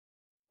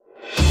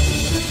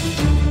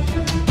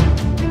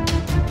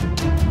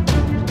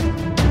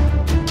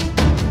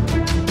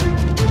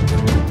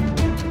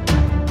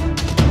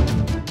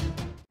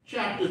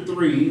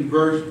3,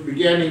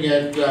 beginning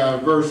at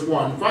verse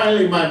 1.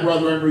 Finally, my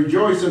brethren,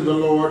 rejoice in the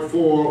Lord,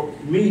 for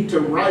me to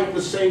write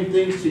the same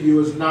things to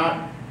you is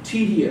not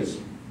tedious,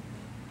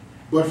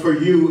 but for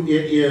you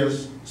it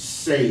is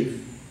safe.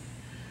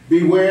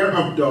 Beware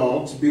of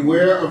dogs,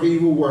 beware of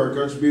evil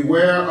workers,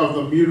 beware of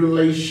the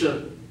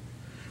mutilation.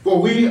 For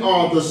we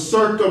are the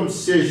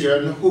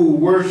circumcision who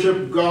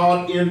worship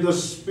God in the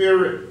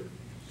Spirit.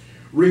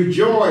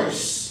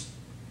 Rejoice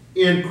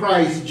in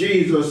Christ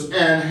Jesus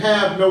and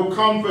have no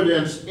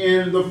confidence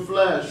in the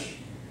flesh.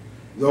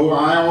 Though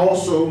I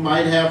also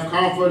might have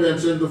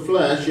confidence in the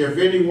flesh, if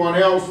anyone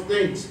else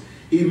thinks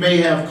he may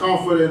have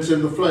confidence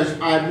in the flesh,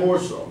 I more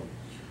so.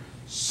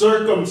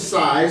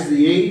 Circumcised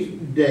the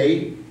 8th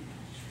day,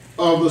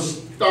 of the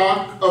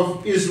stock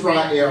of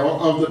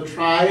Israel, of the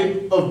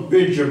tribe of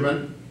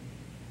Benjamin,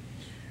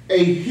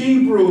 a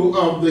Hebrew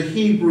of the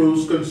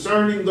Hebrews,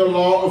 concerning the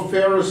law of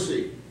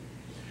Pharisee,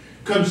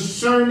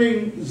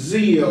 concerning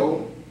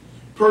zeal,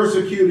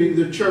 persecuting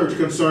the church,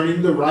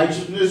 concerning the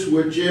righteousness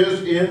which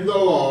is in the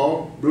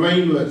law,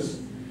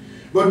 blameless.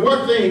 But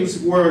what things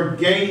were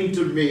gain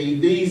to me,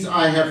 these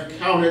I have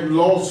counted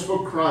loss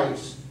for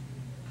Christ.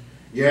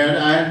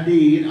 Yet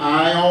indeed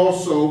I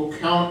also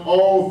count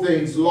all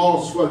things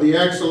lost for the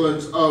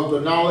excellence of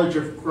the knowledge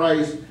of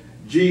Christ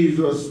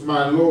Jesus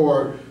my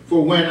Lord.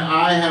 For when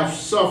I have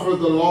suffered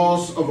the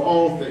loss of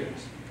all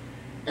things,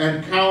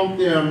 and count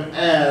them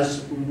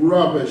as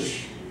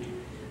rubbish,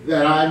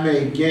 that I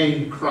may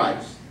gain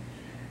Christ,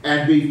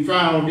 and be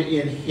found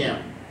in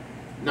him,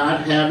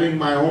 not having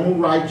my own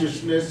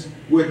righteousness,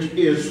 which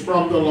is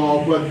from the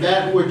law, but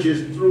that which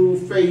is through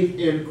faith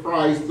in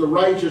Christ, the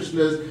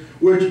righteousness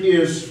which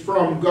is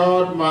from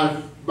God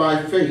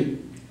by faith,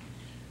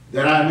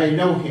 that I may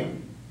know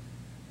him,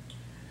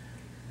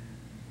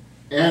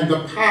 and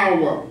the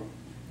power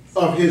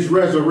of his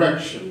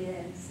resurrection,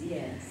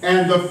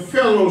 and the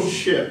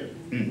fellowship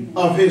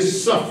of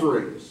his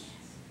sufferings,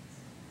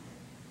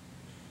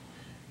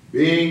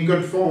 being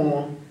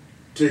conformed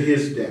to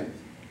his death,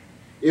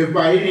 if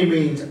by any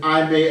means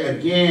I may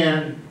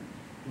again,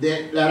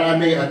 that I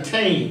may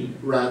attain,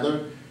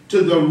 rather,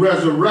 to the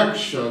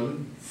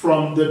resurrection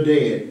from the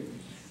dead.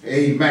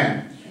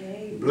 Amen.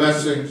 Amen.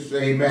 Blessings,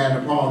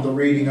 amen, upon the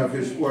reading of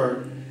his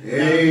word.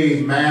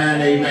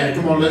 Amen, amen.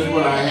 Come on, let's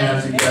put our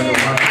hands together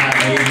one time.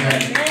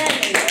 Amen.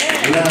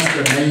 Bless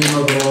the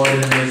name of the Lord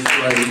in this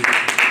place.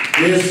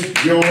 This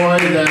joy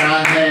that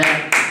I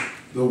had,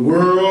 the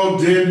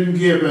world didn't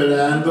give it,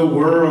 and the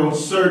world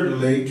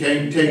certainly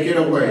can't take it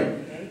away.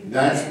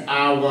 That's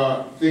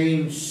our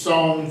theme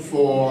song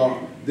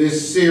for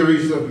this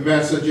series of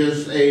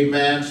messages.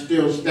 Amen.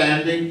 Still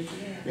standing.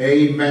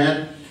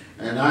 Amen.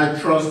 And I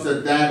trust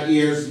that that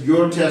is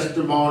your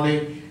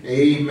testimony.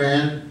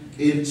 Amen.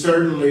 It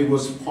certainly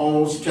was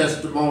Paul's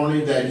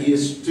testimony that he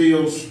is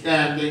still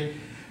standing.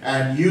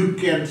 And you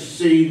can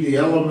see the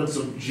elements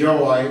of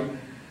joy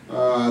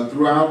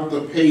throughout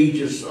the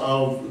pages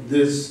of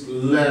this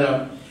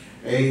letter.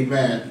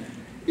 Amen.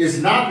 It's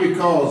not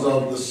because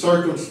of the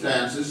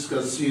circumstances,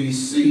 because you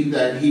see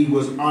that he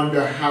was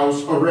under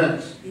house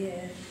arrest.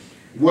 Yes.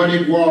 What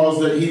it was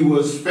that he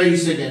was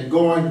facing and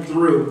going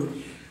through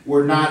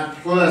were not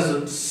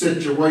pleasant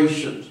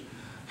situations.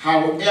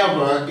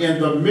 However, in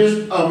the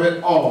midst of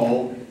it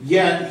all,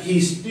 yet he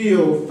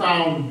still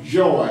found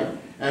joy.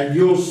 And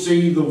you'll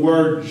see the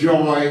word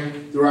joy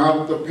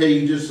throughout the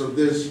pages of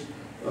this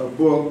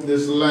book,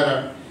 this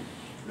letter.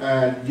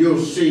 And you'll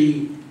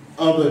see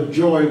other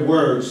joy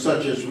words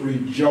such as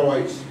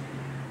rejoice.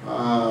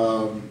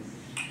 I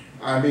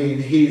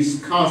mean,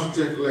 he's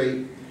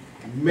constantly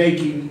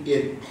making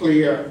it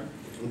clear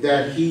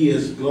that he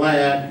is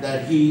glad,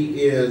 that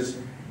he is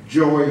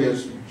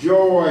joyous.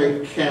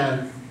 Joy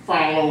can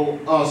follow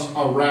us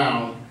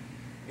around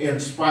in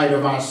spite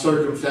of our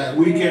circumstance.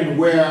 We can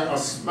wear a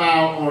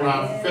smile on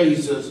our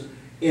faces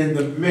in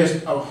the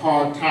midst of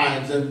hard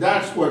times. And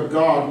that's what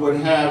God would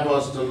have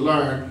us to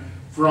learn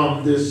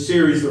from this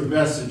series of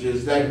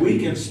messages, that we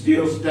can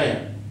still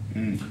stand.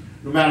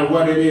 No matter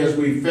what it is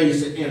we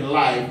face in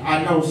life.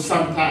 I know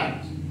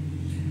sometimes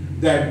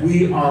that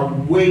we are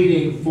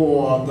waiting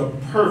for the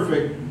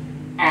perfect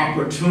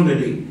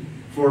opportunity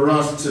for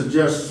us to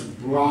just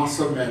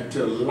blossom and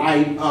to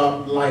light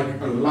up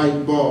like a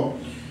light bulb.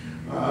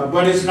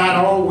 But it's not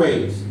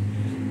always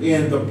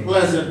in the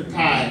pleasant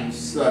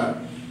times.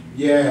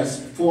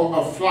 Yes, for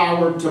a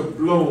flower to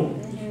bloom,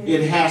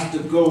 it has to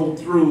go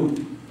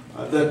through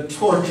the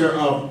torture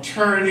of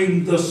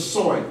turning the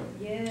soil.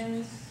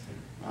 Yes.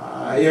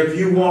 If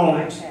you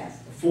want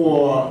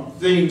for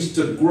things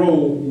to grow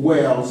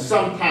well,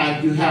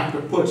 sometimes you have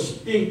to put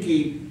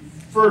stinky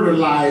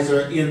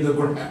fertilizer in the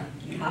ground.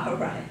 All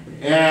right.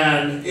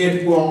 And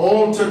it will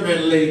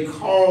ultimately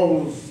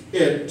cause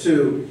it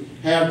to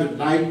have the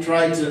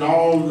nitrites and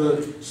all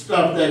the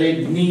stuff that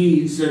it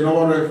needs in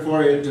order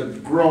for it to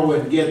grow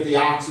and get the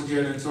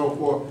oxygen and so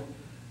forth.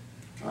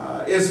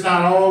 It's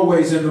not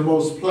always in the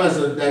most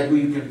pleasant that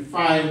we can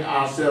find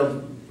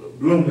ourselves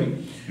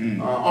blooming.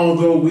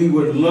 Although we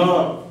would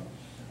love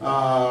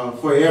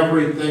for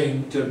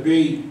everything to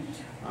be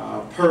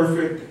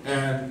perfect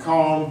and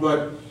calm,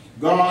 but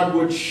God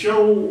would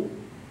show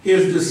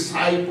his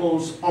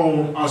disciples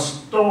on a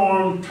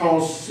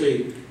storm-tossed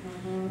sea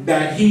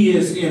that he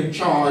is in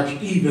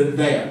charge even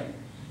there,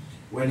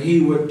 when he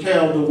would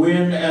tell the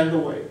wind and the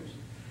waves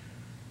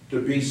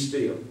to be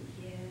still.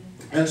 Yeah.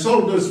 And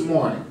so this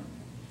morning,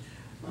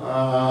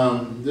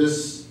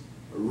 this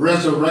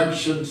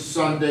Resurrection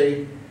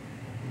Sunday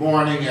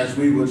morning, as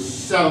we would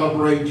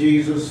celebrate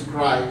Jesus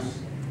Christ,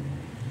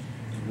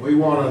 we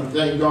want to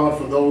thank God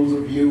for those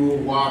of you who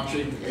are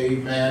watching.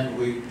 Amen.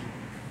 We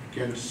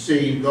can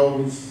see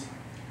those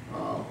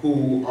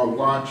who are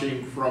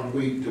watching from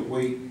week to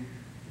week.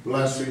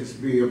 Blessings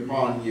be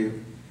upon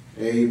you.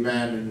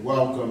 Amen. And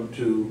welcome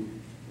to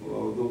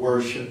the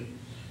worship.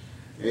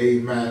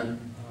 Amen.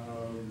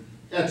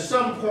 At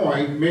some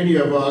point, many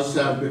of us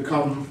have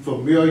become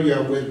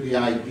familiar with the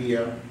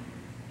idea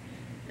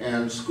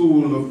and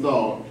school of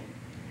thought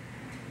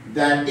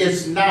that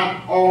it's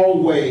not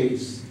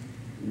always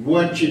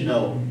what you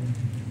know.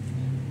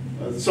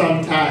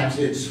 Sometimes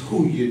it's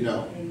who you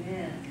know.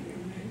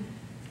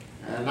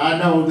 And I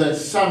know that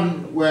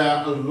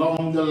somewhere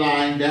along the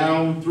line,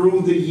 down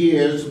through the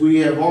years, we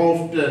have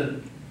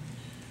often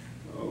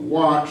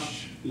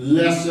watched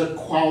lesser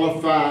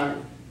qualified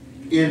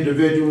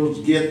individuals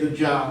get the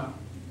job.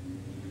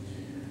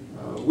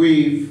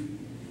 We've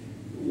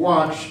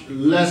watched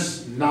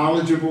less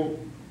knowledgeable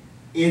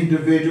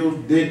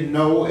individuals didn't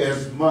know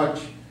as much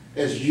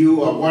as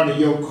you or one of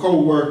your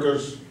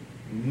co-workers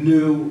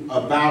knew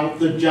about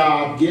the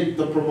job, get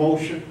the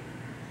promotion.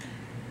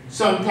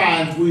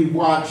 Sometimes we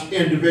watch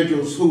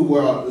individuals who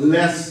were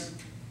less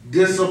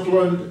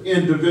disciplined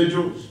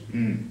individuals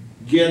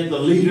get the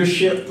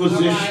leadership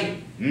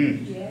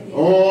position,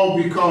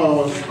 all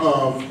because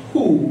of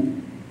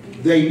who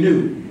they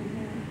knew.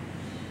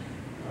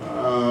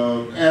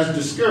 As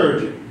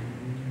discouraging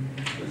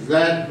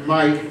that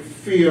might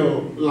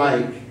feel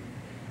like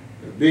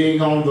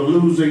being on the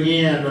losing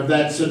end of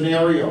that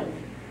scenario,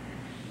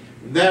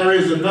 there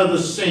is another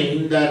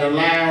scene that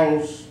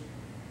allows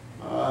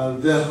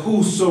the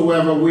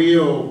whosoever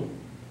will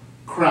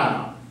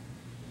crowd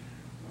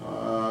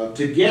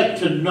to get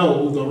to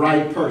know the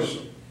right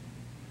person.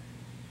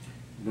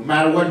 No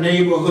matter what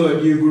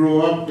neighborhood you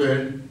grew up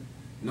in,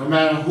 no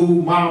matter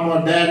who mom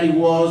or daddy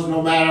was,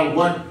 no matter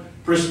what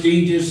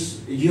prestigious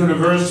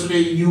university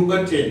you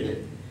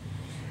attended,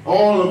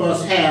 all of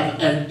us have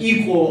an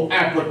equal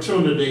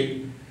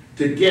opportunity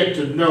to get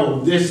to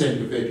know this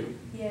individual.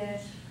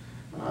 Yes.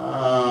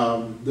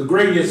 The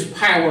greatest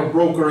power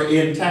broker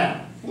in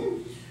town.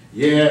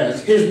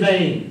 Yes, his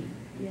name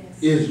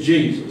is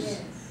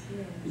Jesus.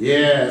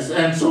 Yes,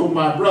 and so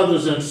my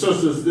brothers and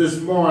sisters, this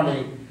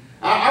morning,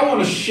 I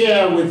want to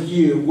share with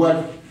you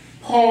what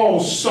Paul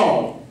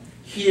saw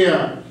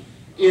here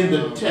in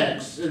the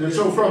text. And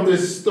so from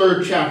this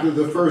third chapter,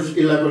 the first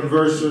 11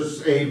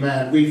 verses,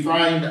 amen, we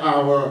find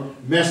our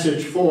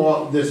message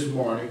for this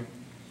morning: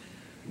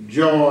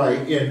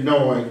 joy in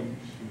knowing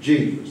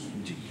Jesus.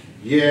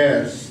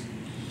 Yes.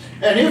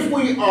 And if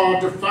we are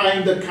to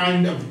find the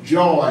kind of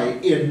joy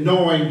in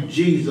knowing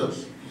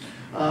Jesus,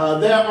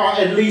 there are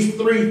at least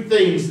three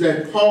things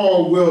that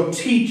Paul will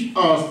teach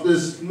us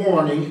this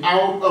morning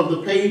out of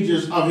the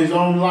pages of his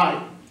own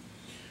life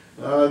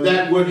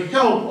that would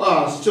help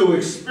us to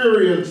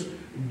experience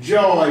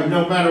joy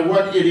no matter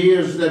what it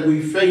is that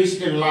we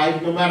face in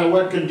life, no matter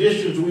what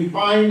conditions we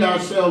find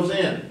ourselves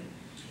in.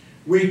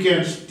 We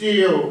can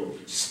still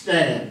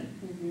stand.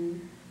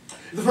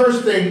 The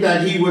first thing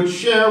that he would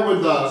share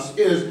with us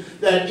is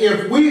that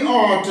if we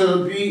are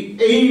to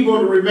be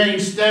able to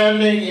remain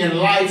standing in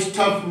life's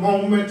tough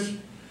moments,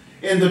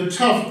 in the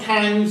tough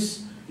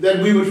times that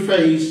we would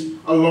face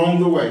along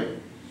the way,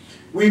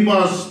 we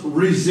must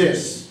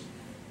resist.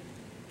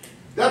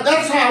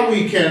 That's how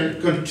we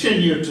can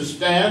continue to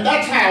stand.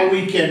 That's how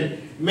we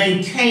can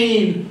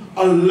maintain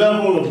a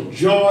level of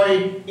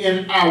joy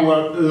in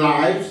our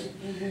lives,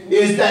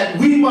 is that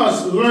we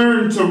must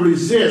learn to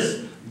resist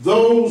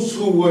those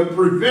who would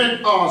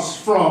prevent us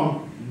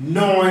from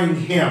knowing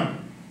him.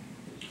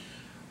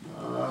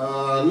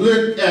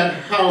 Look at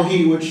how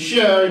he would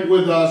share it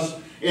with us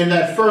in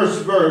that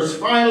first verse.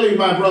 Finally,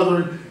 my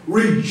brethren,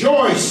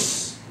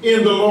 rejoice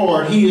in the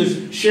Lord. He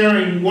is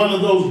sharing one of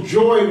those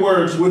joy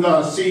words with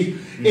us. He,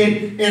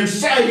 in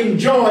inciting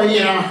joy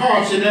in our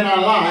hearts and in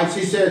our lives,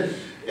 he said,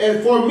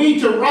 for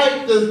me to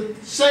write the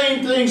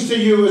same things to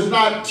you is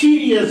not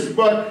tedious,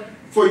 but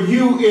for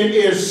you it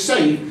is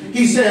safe.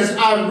 He says,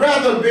 I'd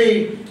rather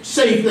be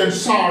safe than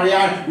sorry.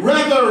 I'd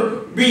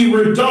rather be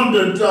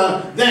redundant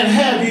than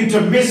have you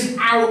to miss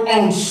out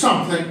on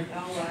something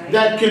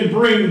that can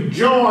bring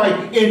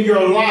joy in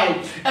your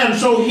life. And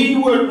so he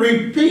would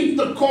repeat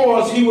the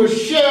chorus. He would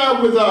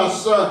share with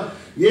us,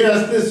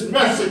 this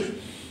message,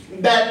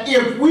 that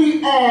if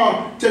we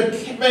are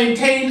to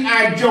maintain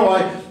our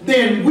joy,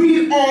 then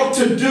we ought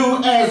to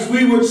do as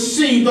we would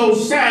see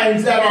those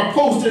signs that are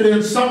posted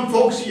in some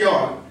folks'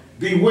 yard.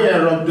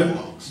 Beware of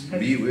dogs.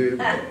 Beware of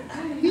dogs.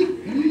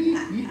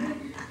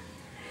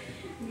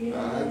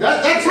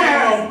 That's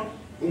how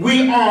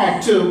we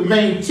are to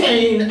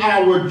maintain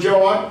our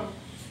joy.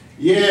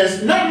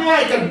 Yes, nothing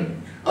like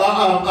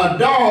a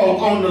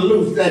dog on the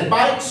loose that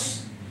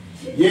bites,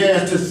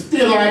 yes, to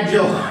steal our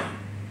joy.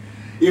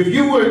 If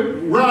you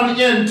would run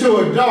into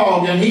a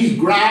dog and he's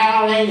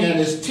growling and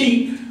his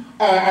teeth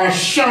are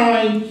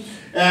showing,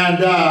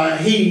 and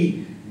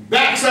he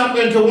backs up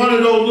into one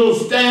of those little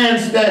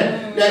stands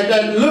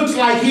that looks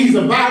like he's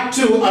about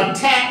to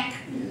attack,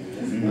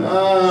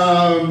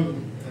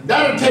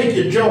 that'll take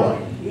your joy.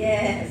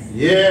 Yes.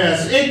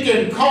 Yes, it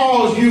can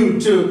cause you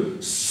to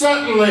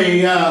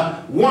suddenly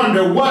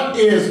wonder what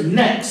is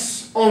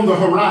next on the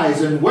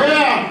horizon.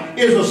 Where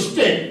is a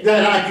stick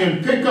that I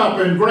can pick up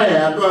and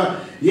grab?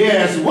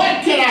 Yes,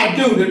 what can I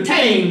do to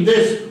tame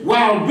this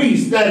wild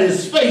beast that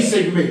is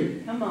facing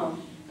me? Come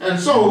on. And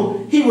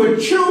so he would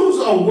choose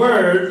a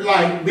word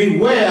like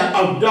beware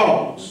of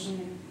dogs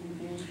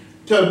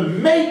to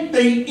make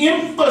the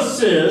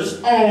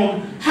emphasis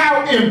on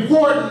how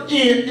important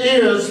it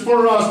is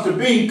for us to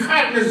be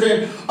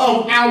cognizant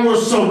of our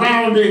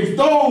surroundings,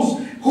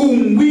 those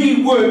whom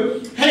we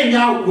would hang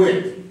out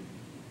with.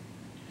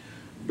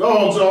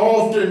 Dogs are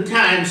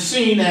oftentimes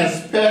seen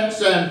as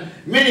pets, and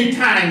many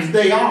times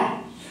they are.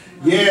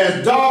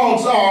 Yes,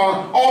 dogs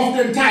are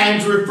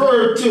oftentimes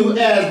referred to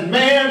as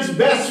man's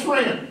best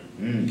friend.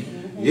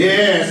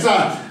 Yes,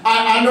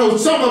 I know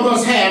some of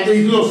us have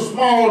these little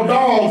small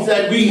dogs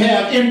that we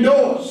have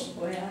indoors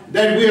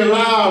that we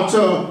allow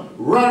to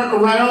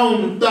run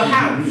around the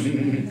house.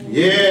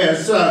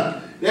 Yes,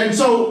 and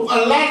so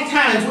a lot of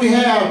times we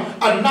have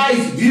a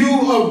nice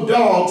view of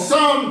dogs.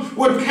 Some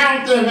would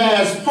count them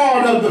as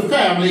part of the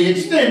family,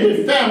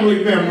 extended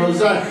family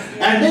members,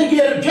 and they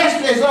get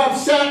just as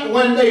upset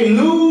when they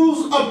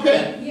lose a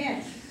pet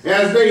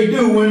as they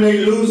do when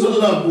they lose a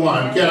loved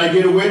one. Can I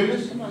get a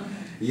witness?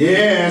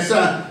 Yes,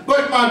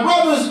 but my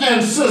brothers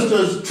and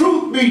sisters,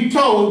 truth be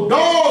told,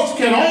 dogs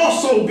can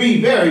also be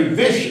very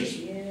vicious.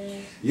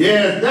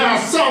 Yes, there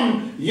are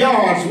some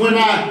yards when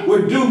I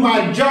would do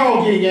my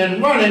jogging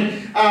and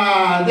running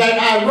that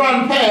I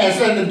run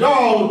past, and the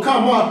dog will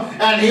come up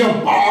and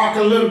he'll bark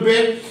a little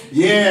bit.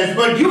 Yes,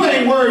 but you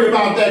ain't worried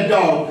about that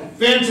dog.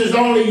 Fence is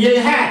only yay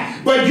high,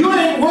 but you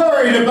ain't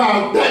worried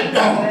about that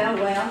dog.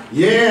 Well.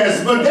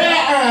 Yes, but there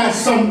are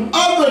some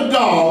other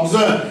dogs.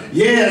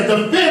 Yes,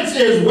 the fence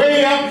is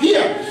way up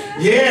here.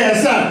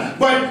 Yes,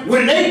 but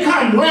when they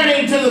come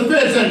running to the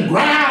fence and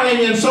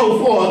growling and so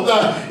forth,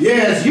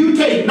 yes, you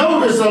take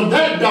notice of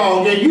that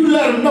dog and you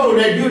let them know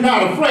that you're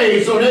not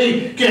afraid so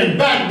they can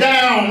back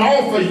down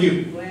off of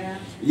you. Well.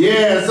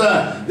 Yes,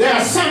 there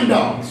are some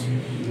dogs.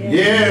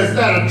 Yes,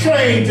 that are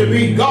trained to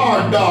be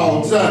guard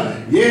dogs.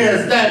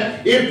 Yes,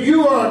 that if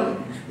you are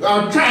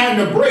trying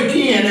to break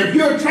in, if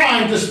you're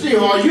trying to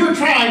steal, or you're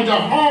trying to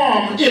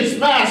harm its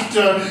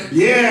master,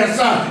 yes,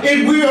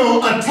 it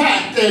will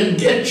attack and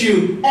get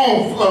you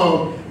off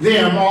of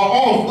them or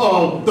off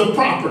of the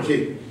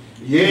property.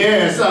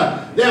 Yes,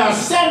 there are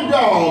some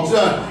dogs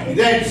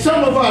that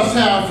some of us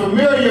are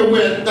familiar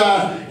with,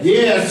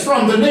 yes,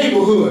 from the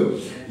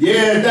neighborhood.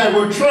 Yes, that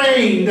were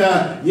trained,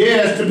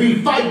 yes, to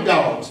be fight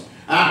dogs.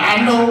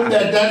 I know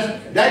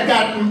that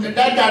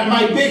got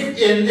Mike Vick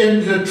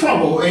into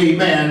trouble,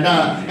 amen,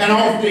 and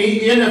off the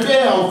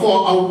NFL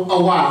for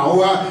a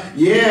while.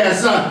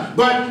 Yes,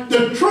 but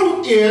the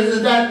truth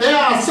is that there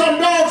are some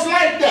dogs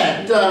like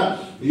that.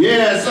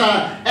 Yes,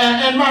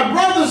 and my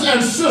brothers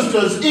and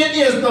sisters, it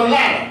is the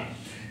latter.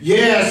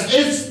 Yes,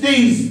 it's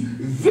these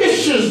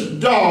vicious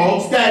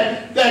dogs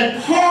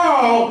that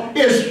Paul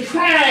is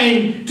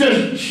trying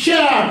to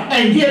share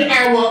and get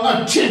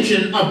our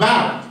attention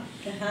about.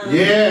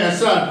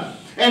 Yes,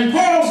 and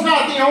Paul's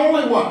not the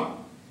only one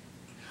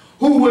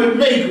who would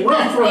make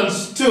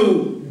reference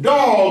to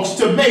dogs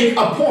to make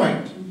a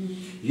point.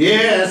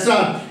 Yes,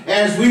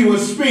 as we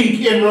would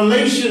speak in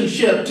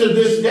relationship to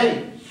this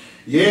day.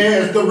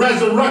 Yes, the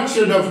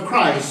resurrection of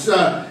Christ.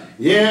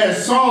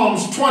 Yes,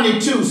 Psalms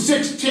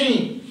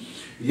 22:16.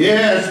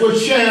 Yes, would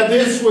share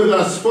this with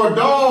us. For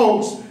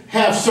dogs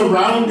have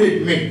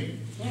surrounded me.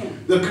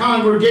 The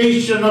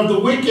congregation of the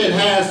wicked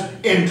has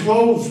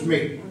enclosed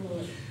me.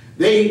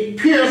 They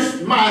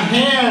pierced my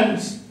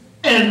hands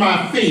and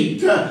my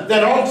feet.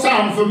 That all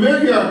sound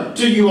familiar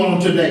to you on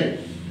today.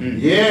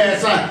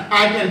 Yes,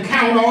 I can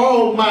count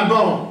all my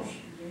bones.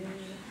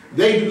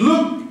 They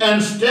look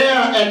and stare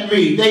at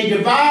me. They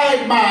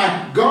divide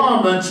my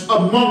garments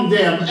among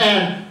them,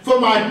 and for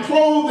my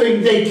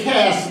clothing they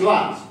cast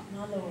lots.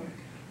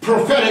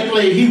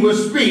 Prophetically, he would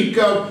speak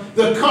of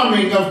the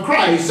coming of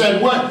Christ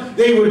and what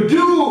they would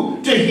do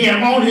to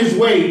him on his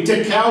way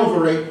to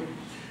Calvary.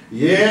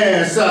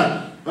 Yes,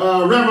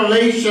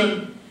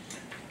 Revelation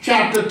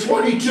chapter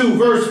 22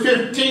 verse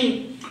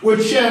 15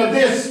 would share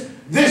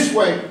this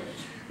way.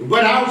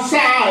 But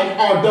outside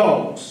are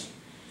dogs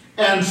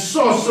and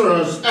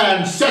sorcerers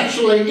and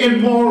sexually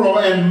immoral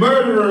and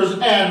murderers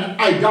and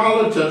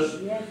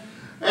idolaters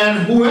and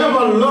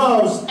whoever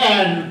loves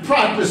and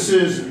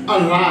practices a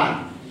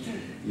lie.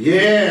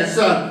 Yes,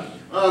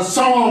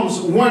 Psalms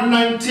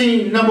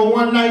 119, number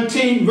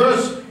 119,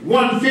 verse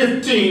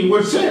 115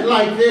 would say it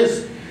like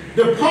this.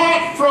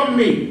 Depart from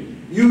me,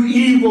 you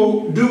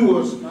evil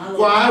doers,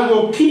 for I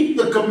will keep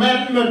the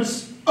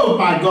commandments of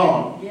my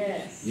God.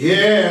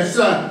 Yes,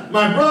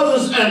 my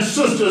brothers and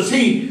sisters,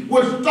 he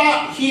would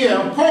stop here,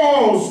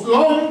 pause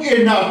long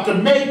enough to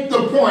make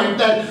the point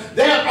that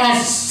there are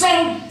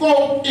some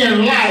folk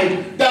in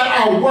life that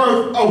are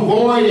worth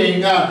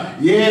avoiding.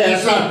 Not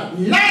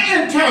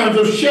in terms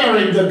of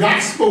sharing the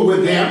gospel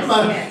with them.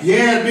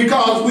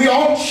 Because we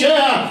all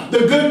share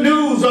the good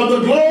news of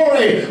the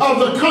glory of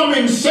the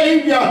coming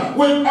Savior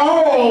with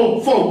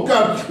all folk,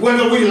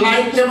 whether we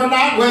like them or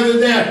not, whether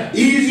they're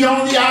easy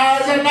on the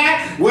eyes or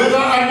not, whether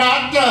or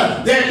not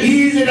they're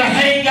easy to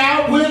hang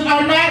out with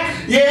or not.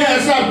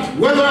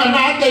 Whether or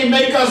not they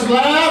make us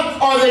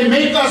laugh or they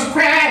make us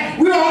cry,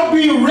 we ought to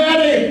be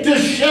ready to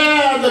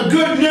share the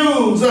good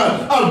news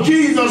of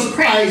Jesus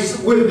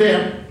Christ with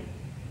them.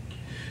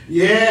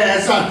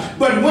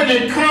 But when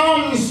it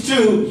comes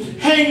to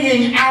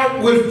hanging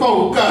out with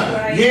folk,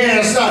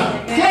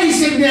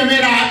 placing them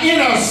in our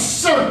inner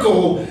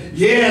circle,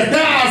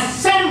 there are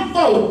some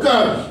folk,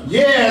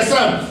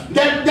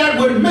 that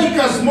would make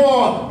us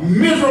more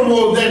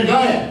miserable than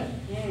glad.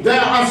 There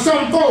are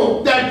some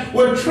folk that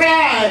would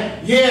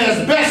try,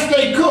 best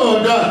they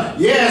could,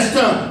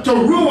 to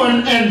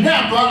ruin and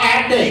damper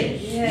our day.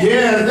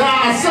 There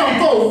are some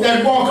folk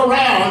that walk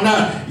around,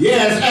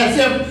 as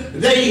if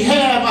they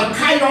have a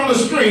kite on the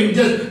string,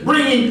 just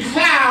bringing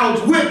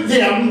clouds with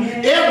them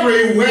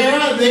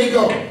everywhere they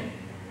go.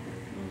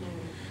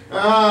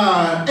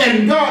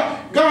 And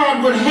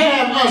God would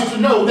have us to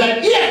know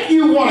that if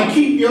you want to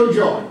keep your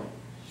joy,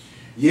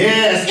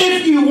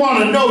 if you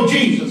want to know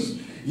Jesus,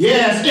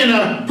 in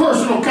a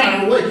personal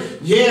kind of way,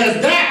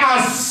 there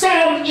are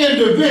some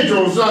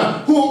individuals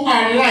who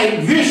are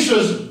like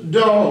vicious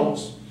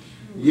dogs.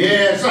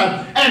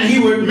 And he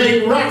would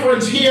make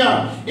reference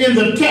here in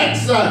the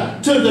text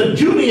to the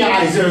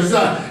Judaizers.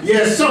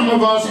 Some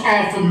of us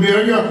are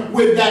familiar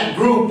with that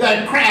group,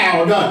 that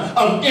crowd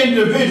of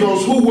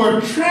individuals who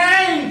were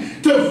trying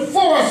to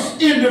force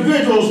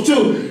individuals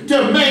to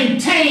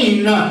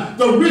maintain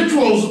the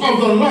rituals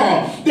of the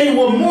law. They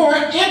were more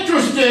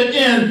interested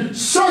in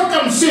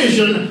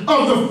circumcision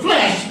of the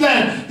flesh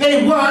than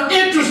they were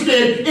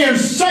interested in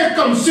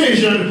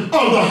circumcision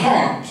of the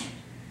heart.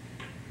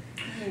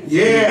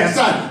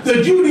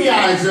 The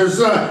Judaizers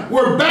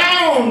were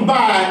bound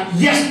by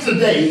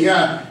yesterday.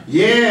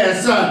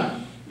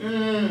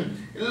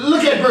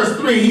 Look at verse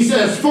 3. He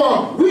says,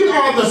 for we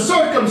are the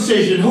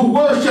circumcision who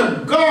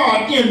worship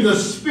God in the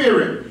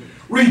Spirit,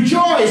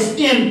 rejoice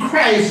in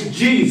Christ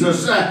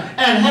Jesus, and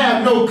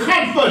have no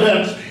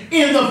confidence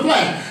in the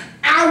flesh.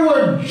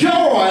 Our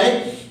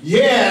joy,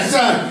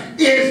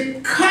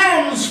 it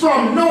comes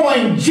from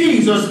knowing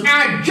Jesus.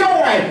 Our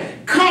joy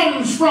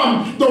comes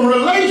from the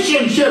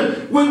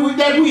relationship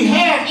that we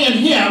have in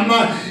him.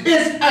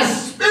 It's a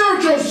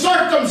spiritual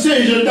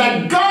circumcision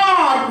that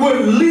God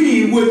would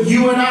leave with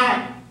you and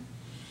I.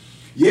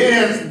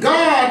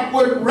 God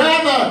would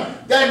rather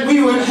that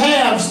we would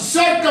have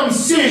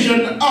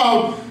circumcision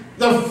of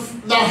the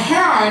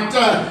heart,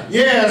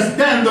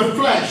 than the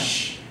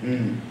flesh.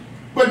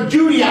 But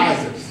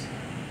Judaizers,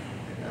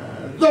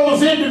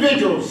 those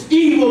individuals,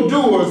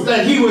 evildoers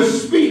that he would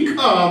speak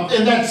of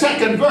in that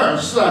second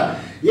verse, they're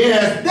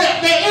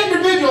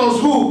individuals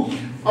who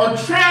are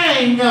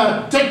trying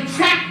to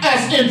trap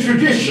us in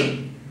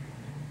tradition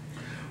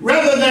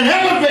rather than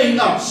elevate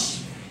us,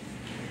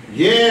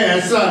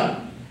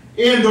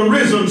 in the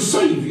risen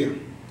Savior.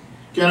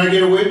 Can I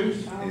get a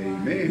witness?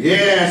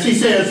 Amen. He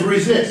says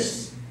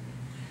resist.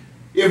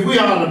 If we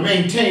are to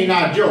maintain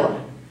our joy,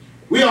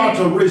 we are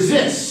to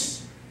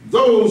resist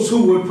those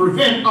who would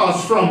prevent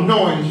us from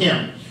knowing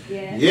him.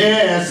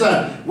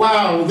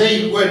 While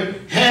they would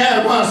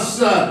have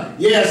us,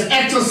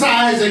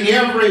 exercising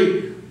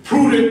every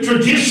prudent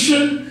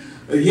tradition,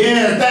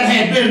 that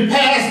had been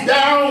passed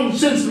down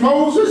since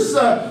Moses,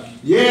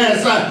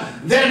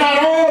 they're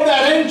not all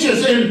that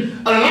anxious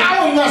in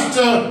allowing us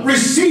to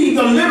receive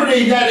the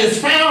liberty that is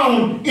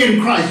found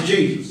in Christ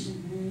Jesus.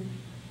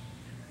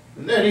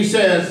 And then he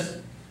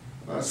says,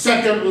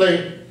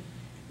 secondly,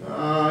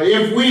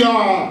 if we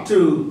are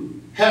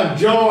to have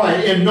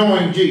joy in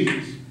knowing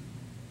Jesus,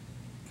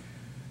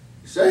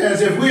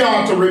 says if we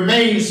are to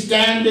remain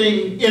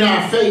standing in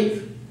our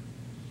faith,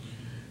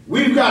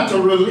 we've got to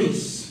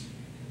release.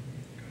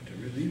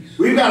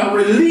 We've got to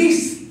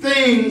release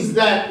things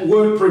that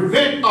would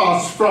prevent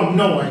us from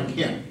knowing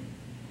him.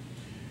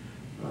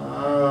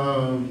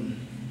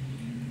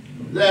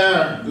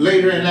 There,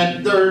 later in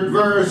that third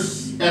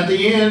verse, at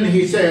the end,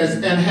 he says,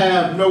 and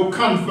have no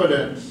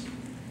confidence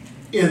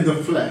in the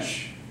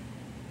flesh.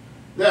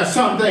 There are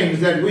some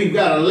things that we've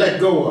got to let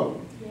go of.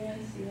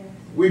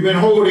 We've been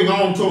holding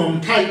on to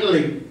them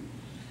tightly.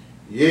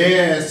 We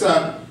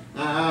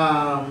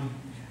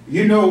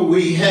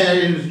had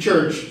in the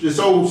church this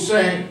old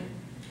saying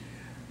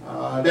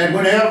that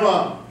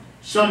whenever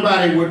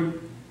somebody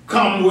would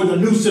come with a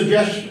new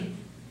suggestion,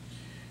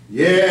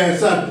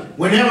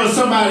 whenever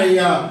somebody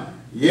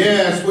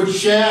would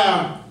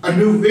share a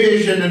new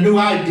vision, a new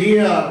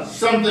idea,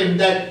 something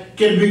that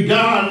can be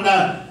done,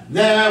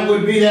 there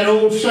would be that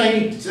old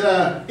saint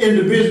in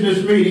the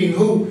business meeting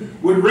who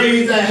would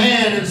raise their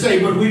hand and say,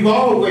 but we've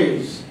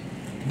always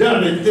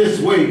done it this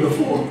way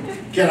before.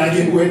 Can I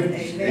get with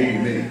it?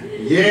 Amen.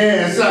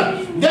 Yes.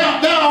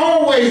 There'll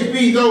always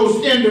be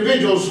those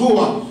individuals who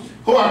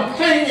are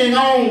clinging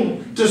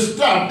on to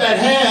stuff that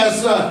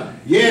has,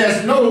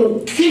 yes, no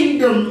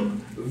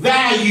kingdom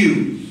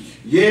value.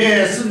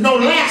 Yes, no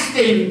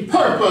lasting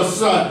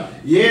purpose.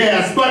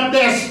 Yes, but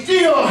they're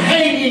still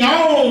hanging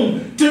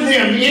on to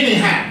them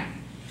anyhow.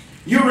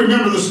 You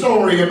remember the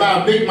story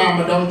about Big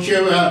Mama, don't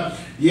you?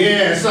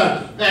 Yes,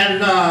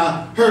 and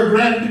her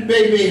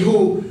grandbaby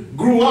who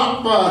grew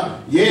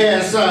up,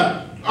 yes,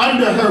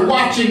 under her,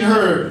 watching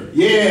her,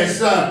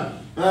 yes,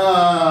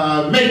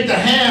 make the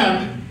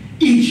ham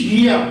each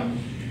year.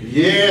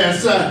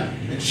 Yes,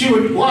 and she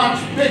would watch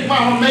Big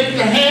Mama make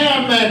the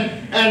ham,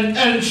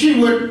 and she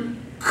would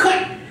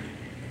cut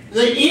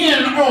the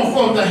end off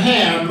of the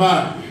ham,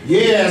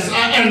 yes,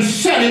 and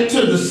set it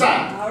to the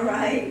side. All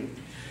right.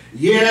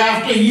 Year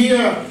after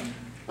year,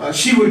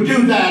 she would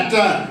do that,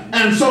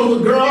 and so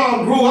the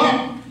girl grew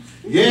up,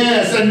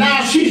 yes, and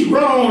now she's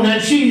grown,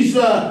 and she's,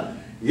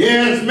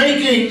 yes,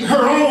 making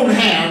her own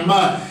ham,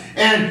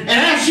 and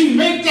as she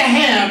makes the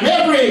ham,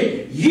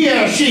 every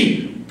year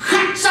she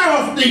cuts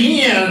off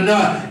the end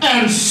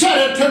and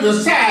set it to the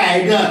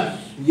side,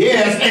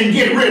 yes, and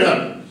get rid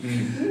of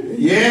it.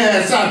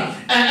 Yes,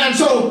 and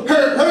so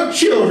her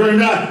children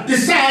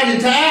decided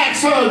to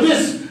ask her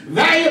this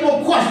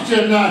valuable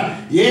question.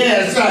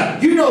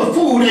 Yes, you know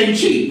food ain't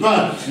cheap.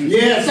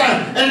 Yes,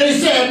 and they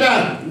said,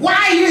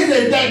 why is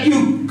it that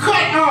you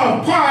cut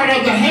off part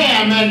of the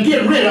ham and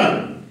get rid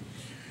of it?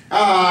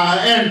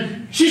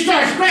 And she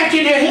starts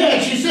scratching her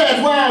head. She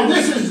says, well,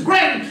 this is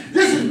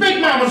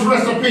Big Mama's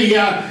recipe.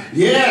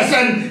 Yes,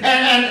 and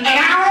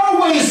I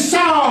always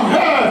saw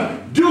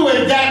her do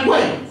it that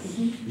way.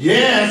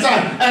 Yes,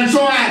 and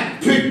so I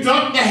picked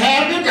up the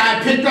habit,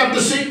 I picked up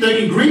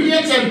the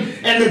ingredients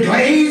and the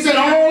glaze and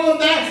all of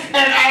that,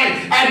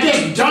 and I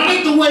just done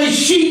it the way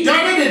she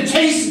done it. It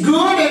tastes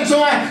good, and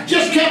so I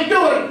just kept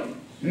doing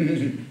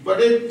it. But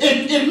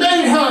it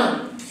made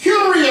her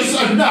curious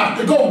enough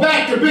to go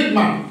back to Big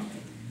Mama.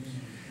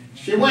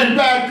 She went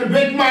back to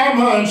Big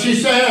Mama and she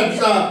said,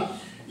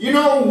 you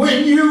know,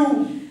 when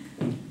you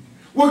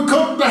would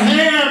cook the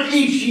ham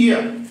each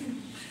year,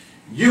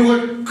 you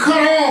would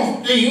cut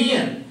off the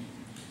end.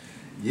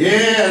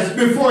 Yes,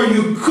 before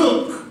you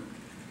cook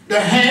the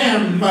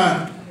ham.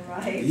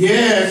 Right.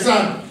 Yes.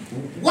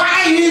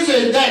 Why is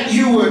it that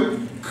you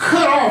would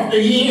cut off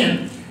the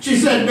end? She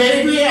said,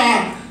 baby,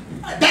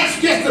 that's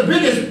just the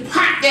biggest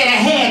pot that I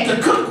had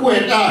to cook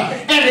with,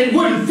 and it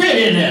wouldn't fit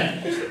in there.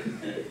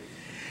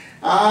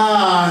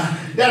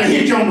 That'll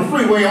hit you on the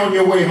freeway on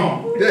your way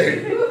home.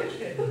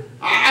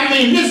 I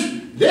mean,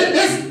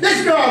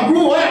 this girl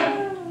grew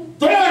up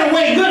throwing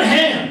away good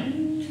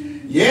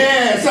ham.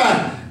 Yes,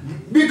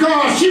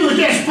 because she was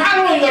just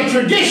following a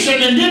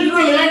tradition and didn't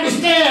really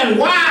understand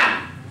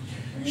why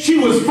she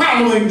was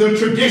following the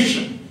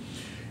tradition.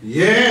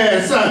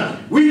 Yes,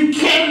 we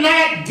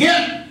cannot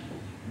get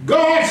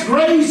God's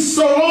grace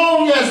so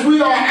long as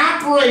we are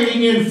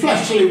operating in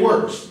fleshly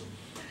works.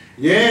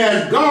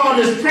 Yes, God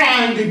is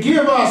trying to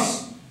give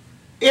us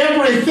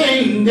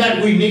everything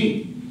that we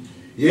need.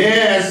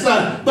 Yes,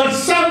 but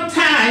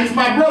sometimes,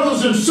 my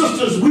brothers and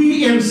sisters,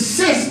 we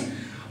insist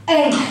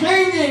on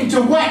clinging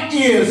to what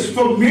is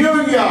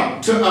familiar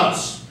to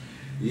us.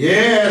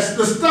 Yes,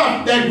 the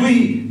stuff that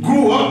we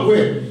grew up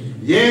with.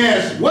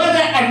 Yes, whether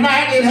or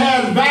not it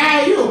has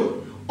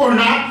value or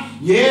not,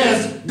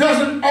 yes,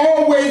 doesn't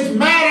always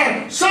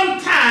matter.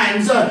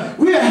 Sometimes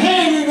we're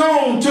hanging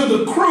on to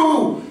the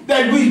crew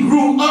that we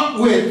grew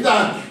up with,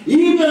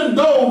 even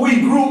though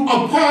we grew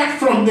apart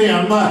from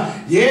them.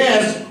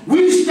 Yes,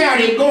 we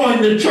started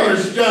going to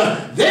church.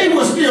 They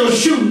were still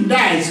shooting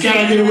dice. Can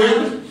I get a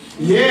witness?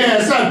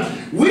 Yes,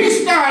 we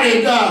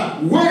started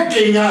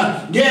working.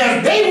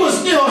 Yes, they were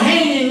still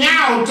hanging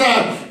out.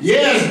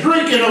 Yes,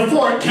 drinking a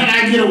fort. Can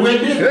I get a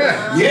witness?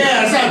 Yeah.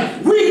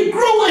 Yes, we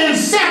grew in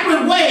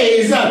separate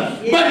ways,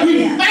 but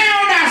we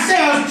found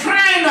ourselves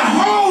trying to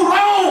hold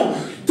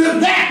on to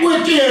that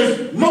which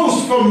is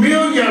most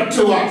familiar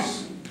to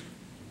us.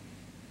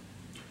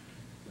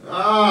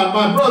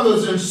 My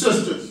brothers and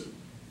sisters,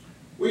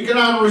 we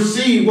cannot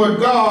receive what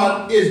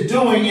God is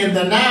doing in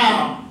the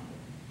now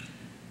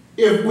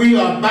if we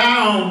are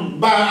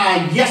bound by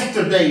our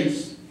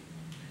yesterdays.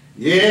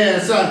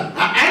 Yes,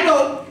 I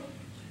know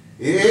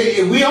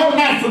we ought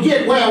not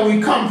forget where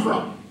we come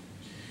from.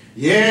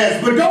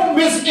 Yes, but don't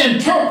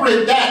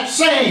misinterpret that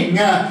saying,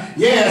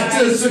 yes,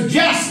 to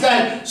suggest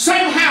that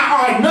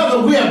somehow or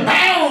another we're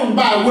bound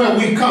by where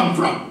we come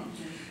from.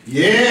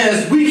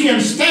 Yes, we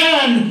can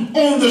stand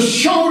on the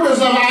shoulders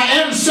of our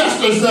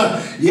ancestors.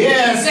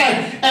 Yes,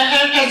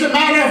 and as a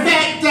matter of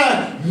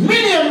fact,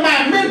 many of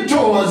my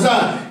mentors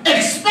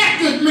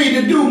expected me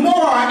to do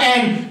more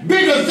and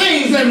bigger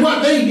things than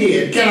what they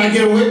did. Can I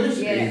get a witness?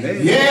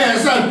 Yes.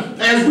 Yes,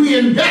 as we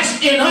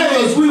invest in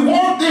others, we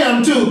want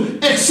them to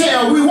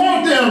excel. We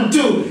want them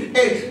to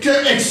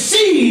to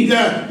exceed,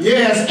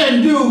 yes,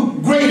 and do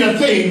greater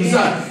things.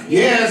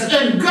 Yes,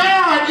 and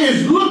God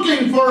is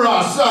looking for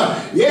us,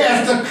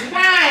 yes, to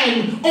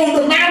climb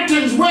on the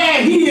mountains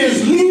where he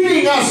is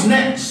leading us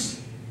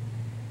next.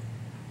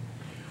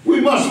 We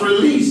must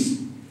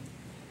release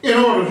in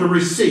order to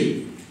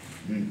receive.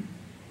 And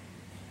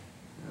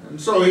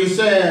so he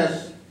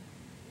says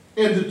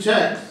in the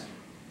text,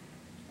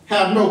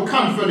 have no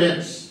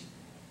confidence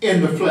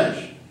in the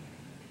flesh.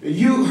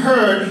 You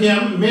heard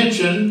him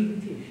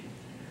mention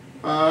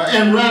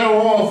and rattle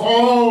off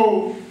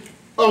all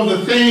of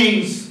the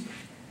things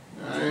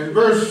in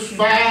verse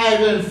 5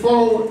 and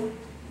 4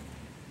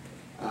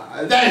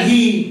 that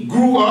he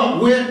grew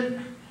up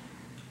with,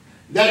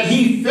 that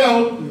he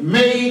felt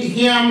made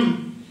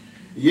him,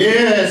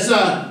 yes,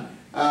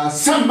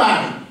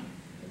 somebody.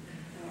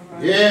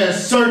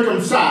 Yes,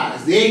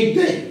 circumcised, the 8th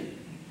day.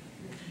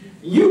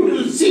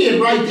 You see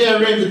it right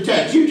there in the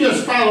text. You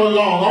just follow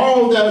along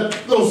all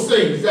those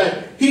things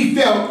that he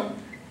felt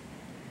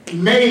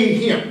made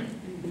him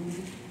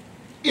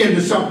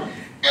into something.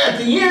 At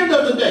the end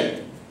of the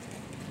day,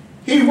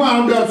 he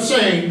wound up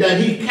saying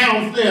that he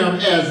counts them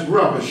as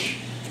rubbish.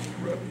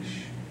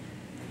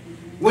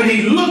 When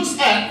he looks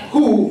at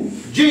who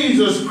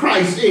Jesus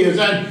Christ is,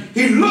 and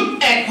he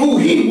looked at who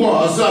he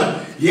was,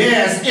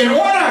 yes, in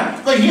order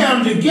for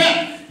him to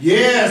get,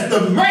 yes,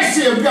 the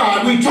mercy of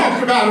God we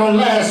talked about on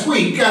last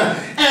week,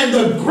 and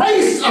the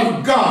grace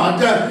of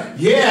God,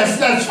 yes,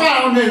 that's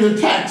found in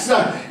the text,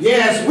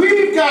 yes,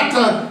 we've got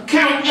to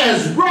count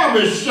as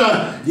rubbish,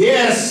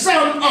 yes,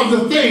 some of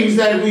the things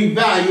that we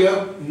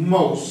value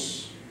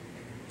most.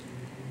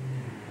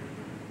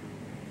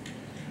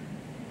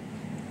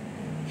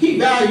 He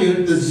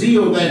valued the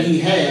zeal that he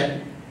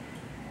had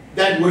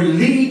that would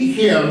lead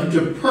him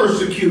to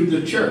persecute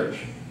the church.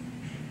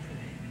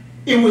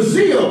 It was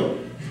zeal,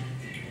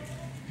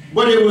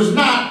 but it was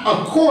not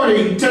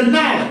according to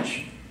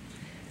knowledge.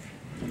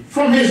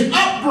 From his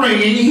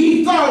upbringing,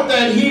 he thought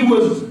that he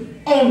was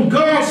on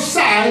God's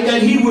side,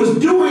 that he was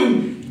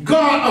doing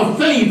God a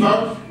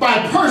favor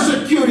by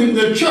persecuting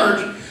the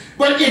church.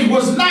 But it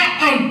was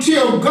not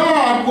until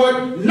God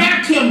would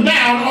knock him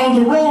down on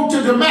the road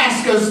to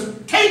Damascus,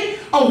 take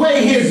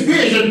away his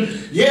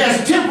vision,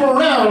 yes,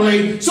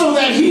 temporarily, so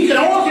that he could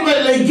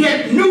ultimately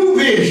get new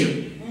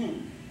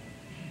vision.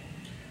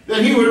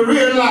 That he would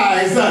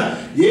realize,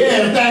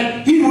 yes,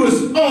 that he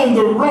was on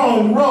the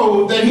wrong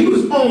road, that he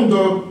was on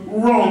the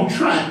wrong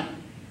track.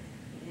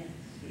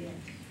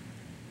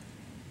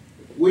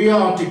 We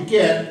ought to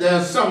get,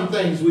 there's some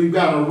things we've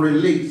got to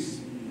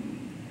release.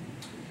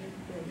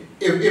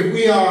 If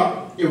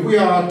we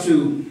are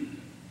to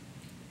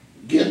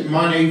get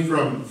money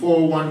from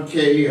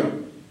 401k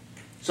or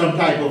some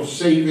type of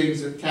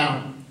savings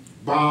account,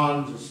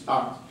 bonds or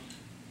stocks,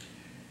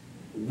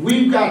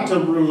 we've got to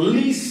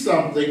release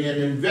something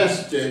and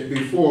invest it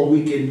before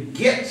we can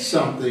get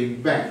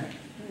something back.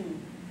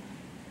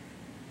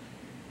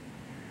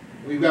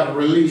 We've got to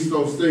release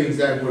those things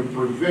that would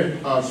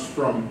prevent us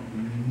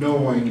from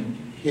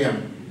knowing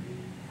him.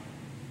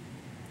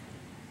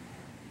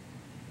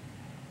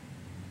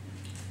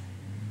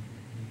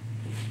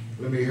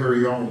 Let me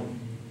hurry on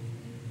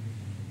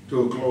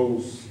to a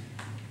close.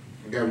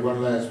 I got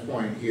one last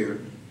point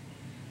here.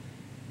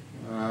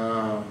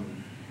 I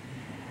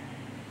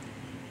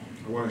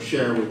want to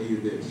share with you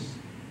this.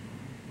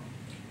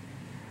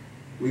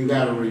 We've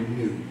got to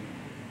renew.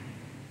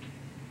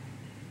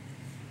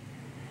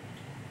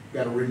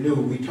 Got to renew.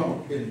 We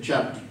talked in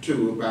chapter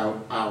 2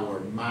 about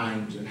our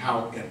minds and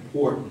how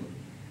important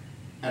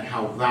and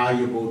how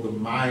valuable the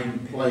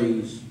mind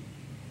plays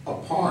a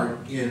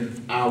part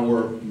in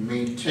our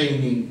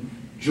maintaining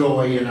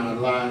joy in our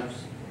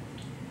lives.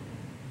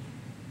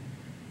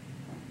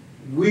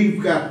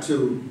 We've got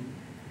to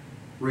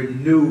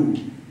renew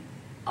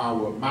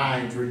our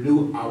minds,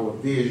 renew our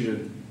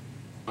vision,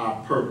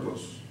 our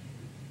purpose.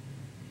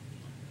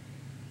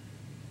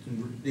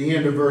 At the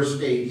end of verse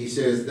 8, he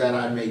says, that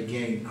I may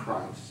gain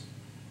Christ.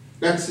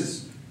 That's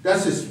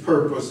his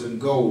purpose and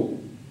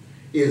goal,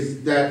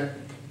 is that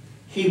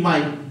he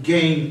might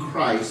gain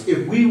Christ.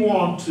 If we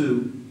want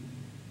to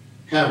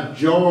have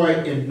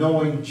joy in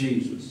knowing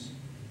Jesus,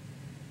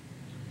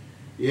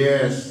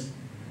 yes,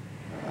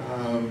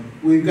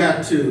 we've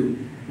got to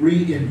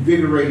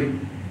reinvigorate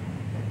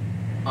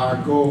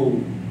our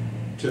goal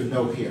to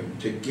know him,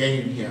 to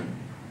gain him.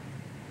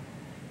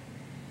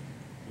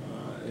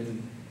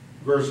 In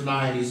verse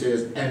 9 he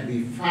says, and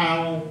be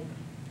found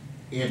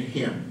in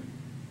him,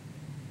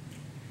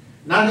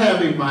 not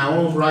having my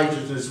own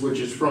righteousness which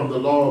is from the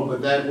law,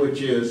 but that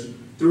which is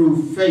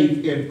through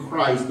faith in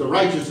Christ, the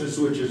righteousness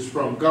which is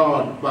from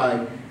God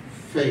by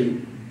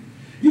faith.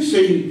 You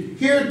see,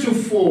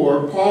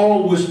 heretofore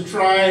Paul was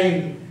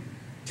trying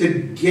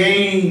to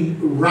gain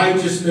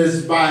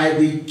righteousness by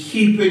the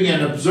keeping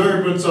and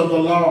observance of the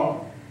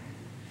law.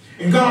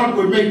 And God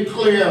would make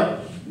clear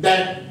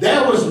that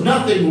there was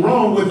nothing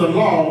wrong with the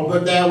law,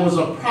 but there was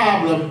a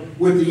problem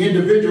with the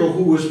individual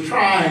who was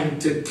trying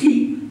to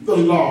keep the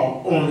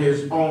law on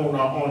his own or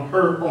on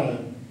her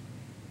own.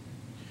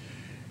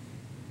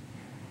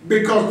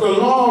 because the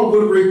law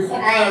would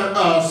require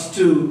us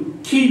to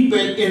keep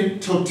it in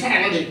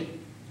totality.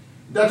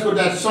 That's what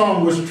that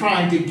song was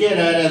trying to get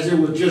at, as it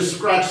would just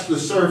scratch the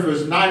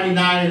surface.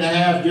 99 and a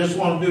half just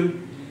won't do.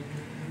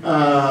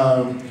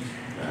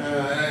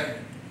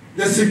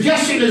 The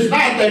suggestion is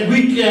not that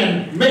we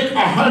can make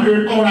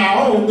 100 on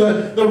our own.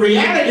 The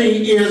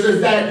reality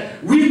is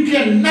that we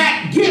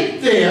cannot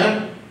get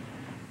there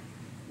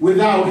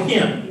without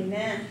Him.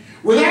 Amen.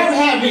 Without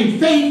having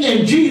faith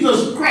in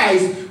Jesus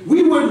Christ,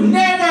 we would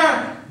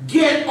never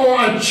get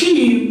or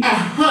achieve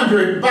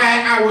 100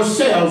 by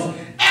ourselves.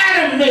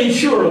 Adam made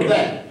sure of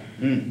that.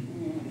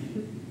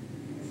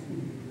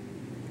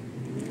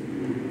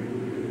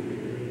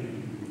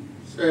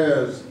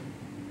 Says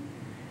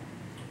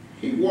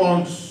he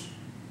wants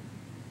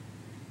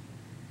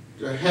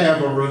to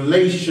have a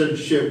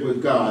relationship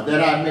with God,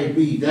 that I may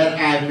be, that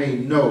I may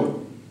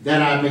know,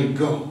 that I may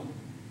go.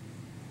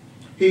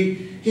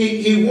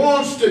 He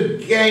wants to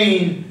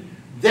gain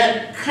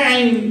that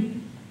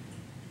kind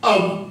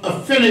of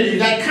affinity,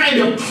 that kind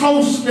of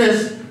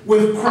closeness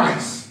with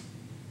Christ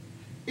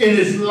in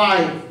his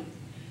life.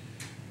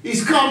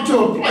 He's come to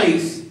a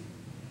place,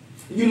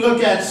 you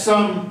look at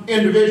some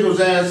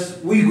individuals as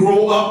we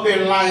grow up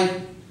in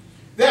life,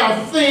 there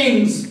are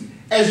things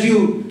as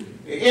you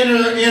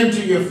enter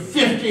into your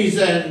 50s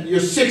and your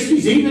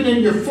 60s, even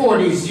in your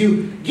 40s,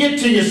 you get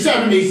to your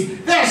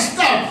 70s, there's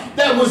stuff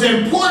that was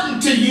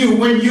important to you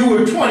when you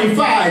were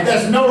 25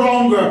 that's no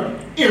longer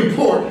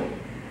important.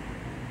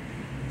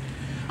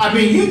 I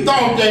mean, you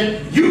thought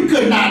that you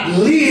could not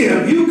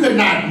live, you could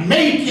not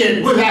make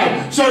it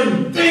without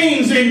certain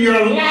things in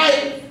your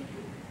life.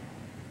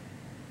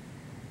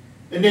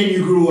 And then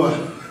you grew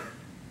up,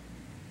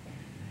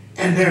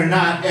 and they're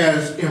not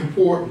as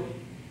important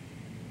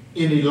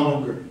any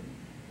longer.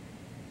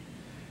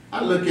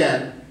 I look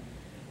at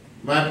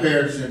my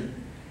parents and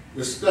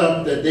the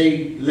stuff that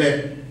they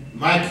let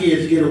my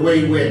kids get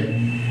away with,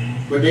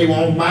 but they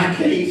want my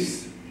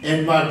case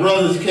and my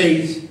brother's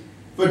case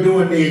for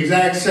doing the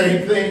exact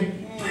same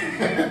thing.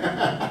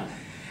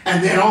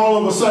 And then all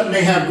of a sudden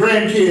they have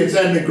grandkids,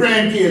 and the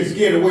grandkids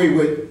get away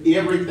with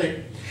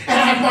everything. And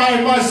I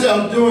find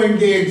myself doing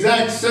the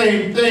exact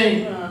same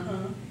thing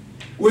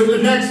with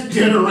the next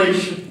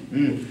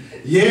generation.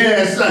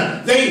 Yes,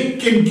 they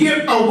can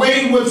get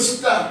away with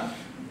stuff.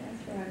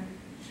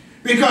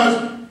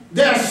 Because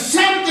there's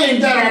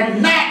something that are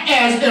not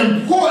as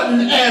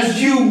important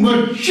as you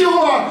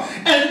mature.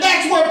 And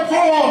that's what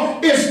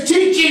Paul is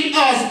teaching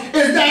us,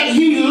 is that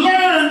he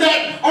learned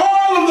that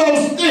all of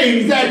those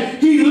things that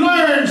he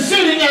learned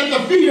sitting at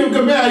the feet of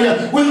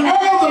Gamaliel, with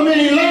all the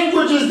many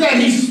languages that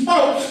he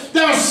spoke,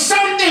 there are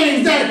some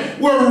things that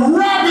were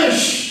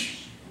rubbish.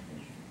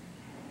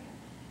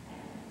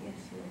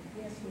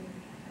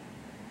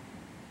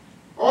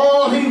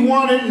 All he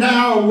wanted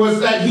now was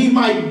that he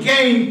might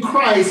gain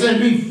Christ and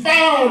be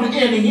found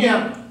in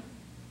him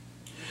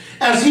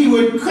as he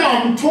would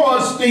come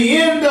towards the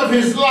end of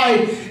his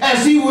life,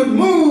 as he would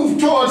move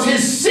towards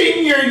his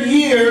senior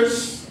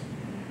years.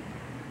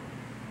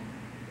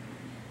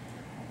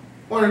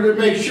 Wanted to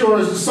make sure,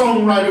 as the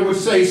songwriter would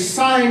say,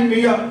 sign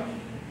me up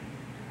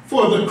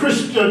for the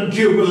Christian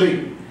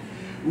Jubilee.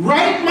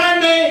 Write my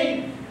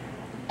name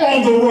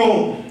on the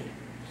roll.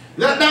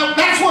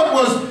 That's what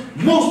was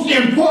most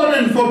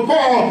important for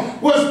Paul,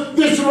 was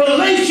this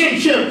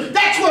relationship.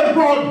 That's what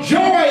brought joy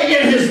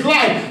in his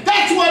life.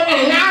 That's what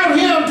allowed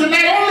him to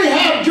not only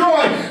have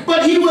joy,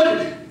 but he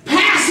would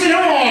pass it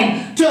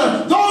on to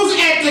those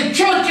at the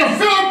church of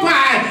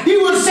Philippi. He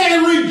would say,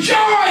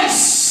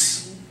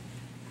 rejoice.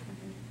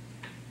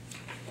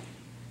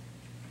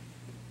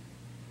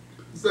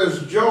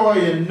 There's joy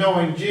in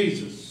knowing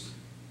Jesus.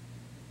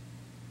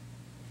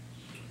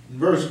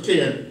 Verse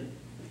 10.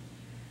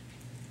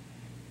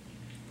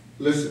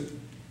 Listen,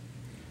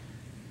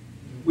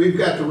 we've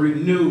got to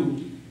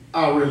renew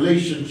our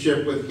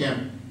relationship with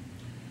him.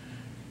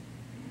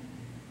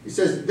 He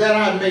says, that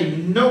I may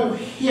know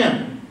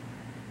him.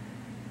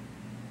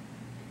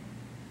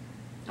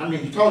 I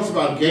mean, he talks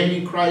about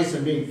gaining Christ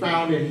and being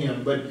found in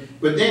him, but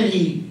then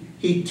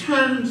he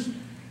turns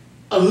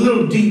a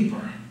little deeper.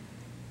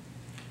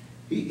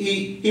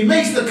 He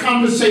makes the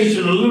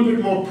conversation a little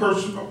bit more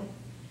personal.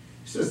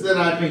 He says, that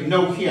I may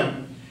know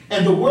him.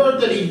 And the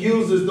word that he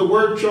uses, the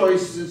word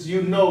choice, as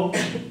you know,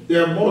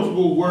 there are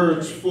multiple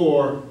words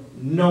for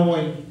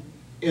knowing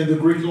in the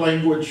Greek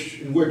language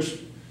in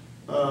which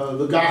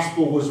the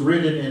gospel was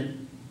written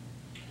in.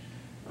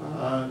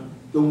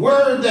 The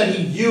word that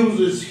he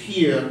uses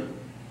here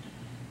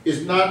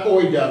is not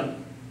oida,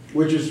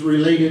 which is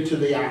related to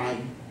the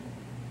eye,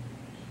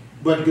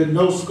 but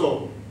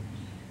gnosko,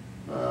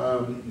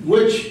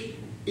 which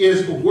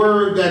is a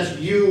word that's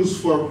used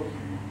for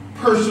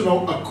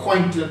personal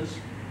acquaintance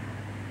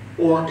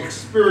or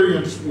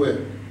experience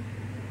with.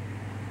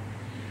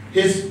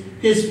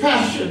 His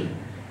passion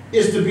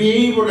is to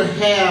be able to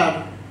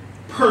have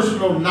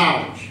personal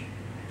knowledge.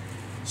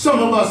 Some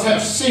of us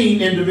have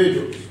seen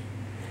individuals,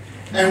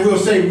 and we'll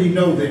say we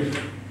know them.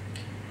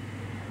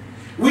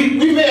 We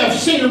may have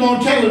seen them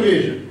on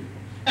television.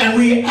 and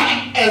we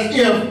act as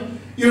if,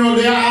 you know,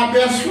 they're our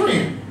best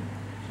friend.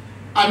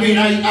 I mean,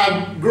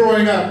 I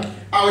growing up,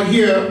 I would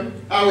hear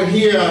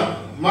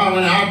Mom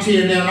and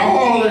Auntie and then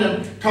all of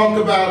them talk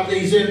about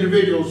these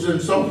individuals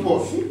and so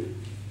forth.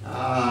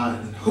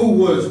 Who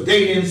was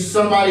dating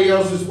somebody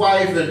else's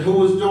wife and who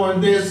was doing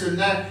this and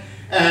that.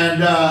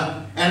 And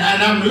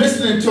I'm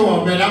listening to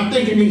them and I'm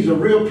thinking these are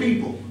real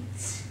people.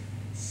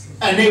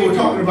 And they were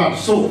talking about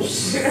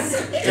soaps.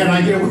 Can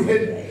I get with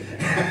it?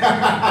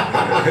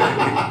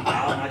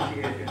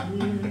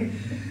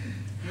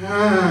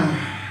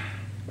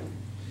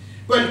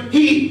 But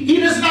he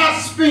does not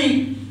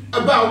speak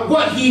about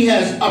what he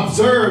has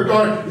observed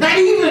or not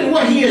even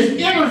what he has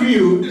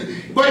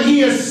interviewed, but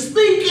he is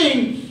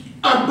speaking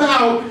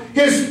about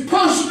his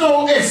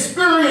personal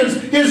experience,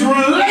 his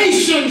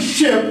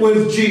relationship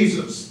with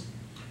Jesus,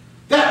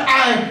 that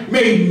I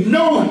may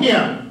know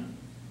him.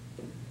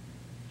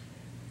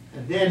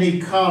 And then he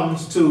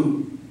comes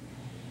to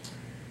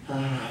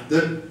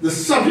the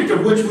subject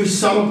of which we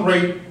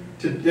celebrate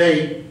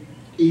today,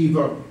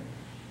 Eva,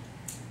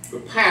 the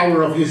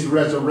power of his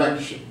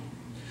resurrection.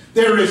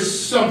 There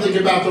is something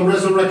about the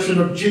resurrection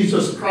of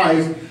Jesus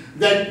Christ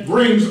that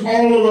brings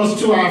all of us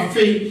to our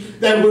feet,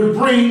 that would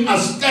bring a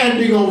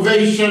standing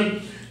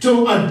ovation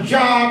to a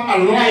job,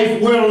 a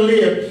life well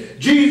lived.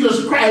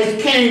 Jesus Christ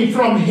came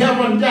from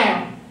heaven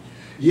down.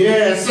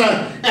 Yes,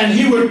 and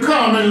he would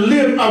come and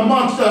live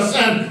amongst us,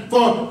 and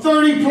for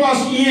 30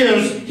 plus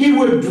years he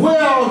would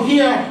dwell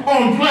here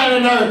on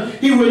planet Earth.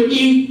 He would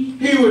eat,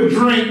 he would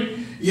drink.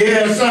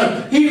 Yes,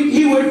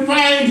 he would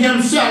find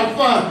himself,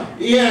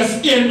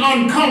 yes, in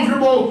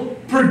uncomfortable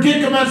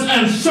predicaments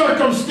and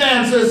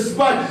circumstances,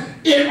 but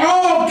it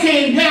all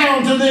came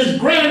down to this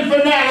grand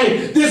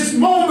finale, this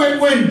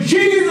moment when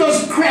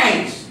Jesus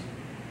Christ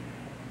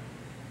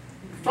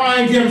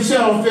find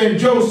himself in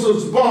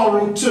Joseph's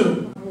borrowed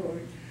tomb.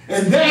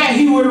 And there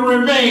he would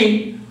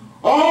remain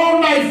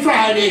all night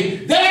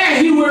Friday. There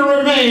he would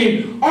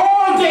remain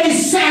all day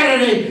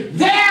Saturday.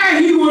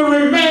 There he would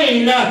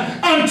remain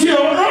until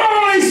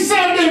early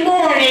Sunday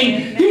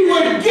morning. He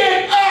would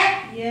get up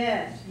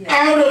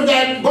out of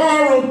that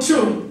borrowed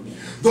tomb.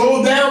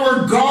 Though there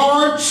were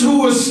guards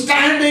who were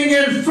standing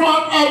in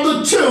front of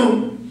the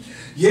tomb,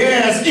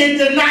 yes, it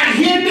did not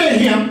hinder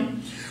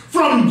him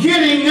from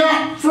getting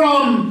up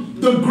from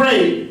the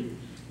grave.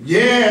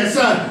 Yes,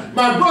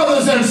 my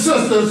brothers and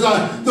sisters,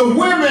 the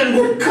women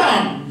would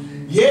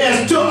come,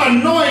 yes, to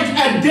anoint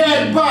a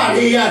dead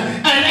body.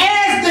 And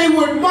as they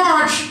would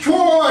march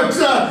towards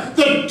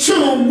the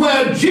tomb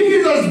where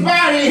Jesus'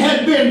 body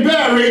had been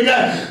buried,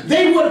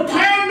 they would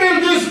ponder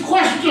this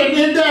question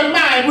in their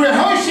mind,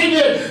 rehearsing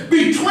it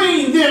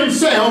between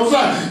themselves.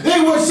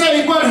 They would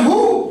say, but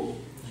who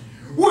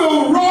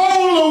will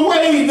roll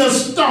away the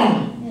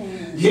stone?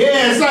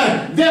 Yes,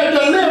 their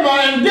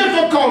dilemma and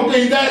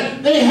difficulty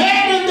that they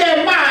had in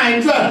their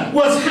minds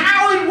was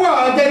how it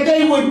was that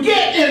they would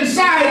get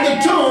inside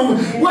the tomb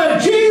where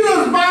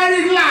Jesus'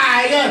 body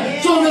lay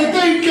so that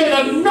they could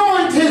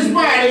anoint his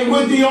body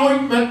with the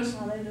ointment.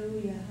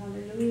 Hallelujah,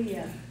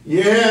 hallelujah.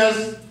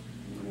 Yes,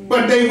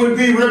 but they would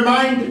be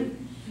reminded,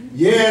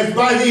 yes,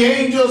 by the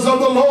angels of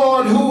the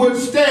Lord who would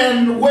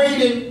stand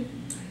waiting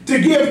to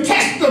give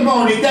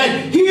testimony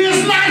that he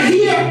is not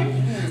here,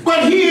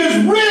 but he is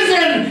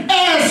risen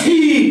as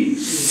he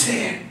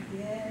said.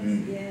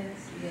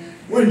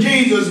 When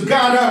Jesus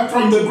got up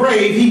from the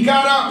grave, he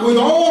got up with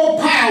all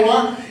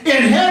power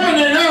in heaven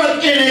and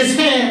earth in his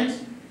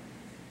hands.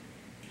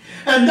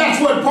 And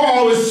that's what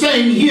Paul is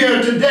saying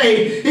here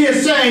today. He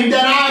is saying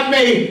that I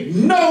may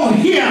know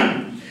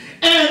him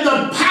and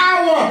the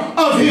power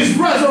of his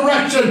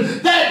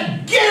resurrection,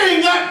 that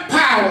getting up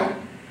power,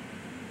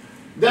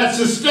 that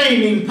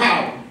sustaining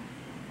power.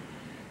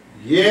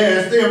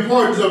 Yes, the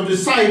importance of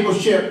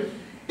discipleship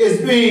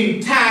is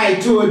being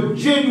tied to a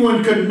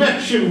genuine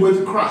connection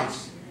with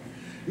Christ.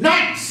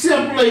 Not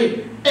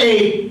simply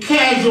a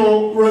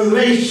casual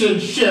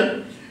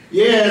relationship,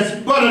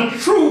 yes, but a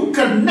true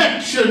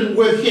connection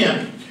with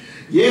him.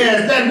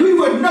 Yes, that we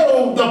would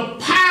know the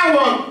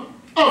power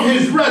of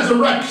his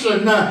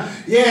resurrection.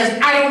 Yes,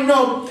 I don't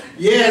know,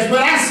 yes, but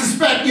I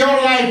suspect your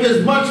life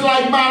is much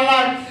like my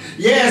life.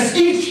 Yes,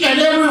 each and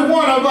every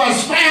one of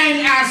us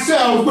find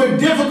ourselves with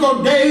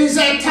difficult days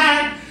at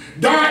times,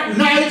 dark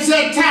nights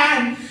at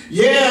times.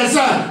 Yes,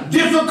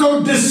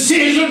 difficult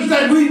decisions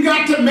that we've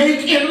got to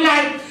make in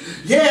life.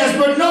 Yes,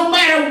 but no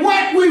matter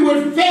what we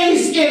would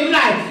face in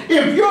life,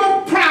 if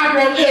your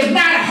problem is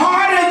not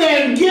harder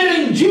than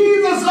getting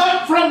Jesus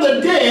up from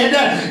the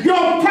dead,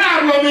 your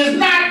problem is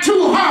not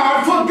too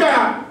hard for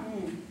God.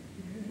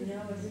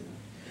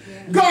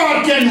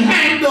 God can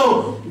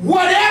handle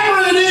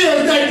whatever it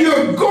is that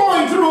you're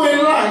going through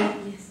in life.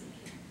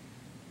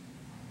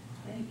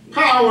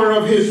 Power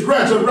of his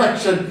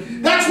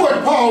resurrection. That's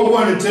what Paul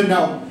wanted to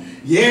know.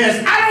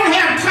 Yes, I don't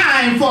have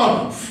time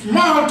for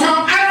small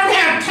talk. I don't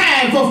have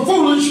time for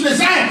foolishness.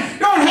 I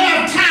don't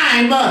have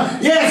time,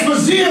 yes, for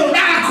zeal,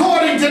 not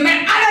according to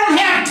that. I don't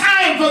have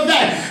time for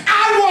that.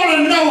 I want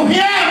to know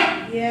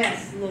him.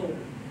 Yes, Lord.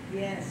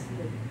 Yes,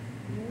 Lord.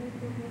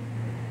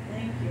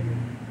 Thank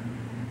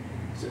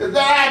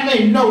That I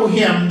may know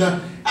him,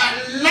 not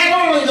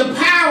only the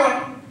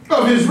power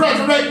of his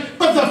resurrection,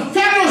 but the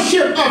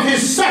fellowship of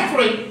his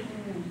suffering.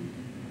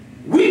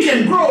 We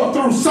can grow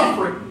through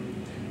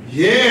suffering.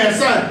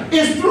 Yes,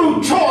 it's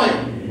through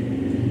toil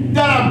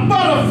that a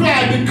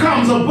butterfly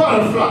becomes a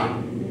butterfly.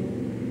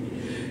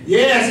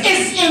 Yes,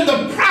 it's in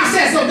the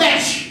process of that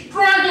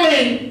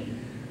struggling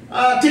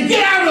to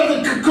get out of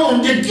the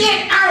cocoon, to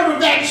get out of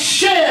that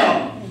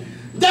shell,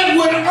 that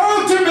would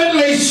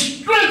ultimately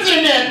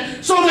strengthen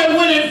it so that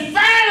when it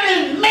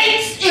finally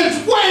makes its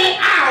way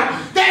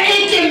out, that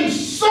it can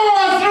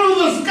soar through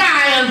the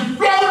sky and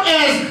float,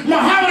 as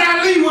Muhammad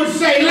Ali would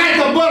say, like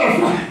a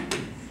butterfly.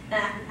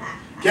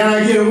 Can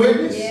I get a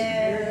witness?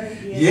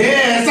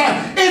 Yes.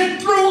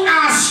 It's through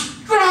our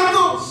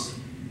struggles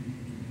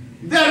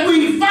that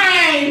we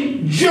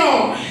find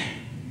joy.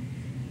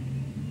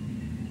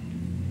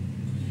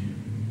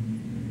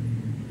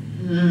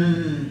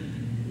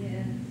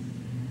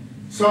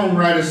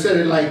 Songwriter said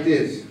it like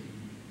this: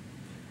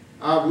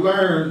 I've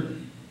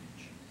learned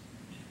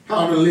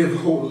how to live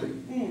holy.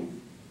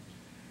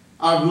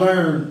 I've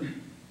learned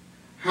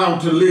how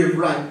to live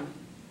right.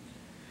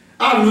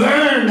 I've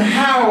learned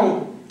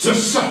how to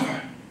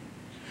suffer.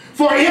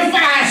 For if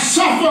I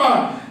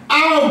suffer,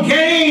 I'll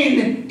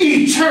gain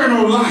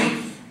eternal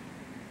life.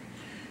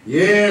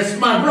 Yes,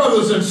 my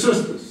brothers and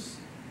sisters,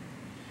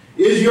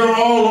 is your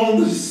all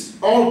on this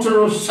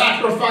altar of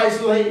sacrifice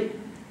laid?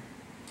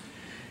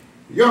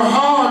 Your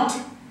heart,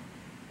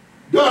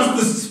 does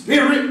the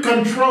Spirit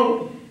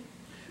control?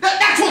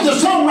 That's what the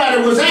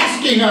songwriter was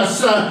asking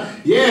us.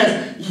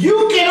 Yes,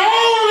 you can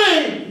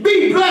only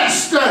be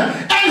blessed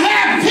and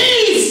have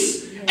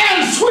peace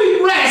and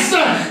sweet rest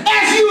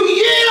as you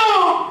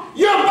yield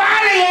your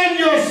body and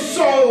your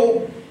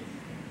soul.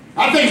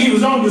 I think he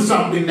was on to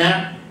something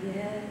now.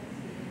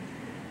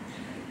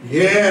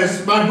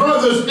 Yes, my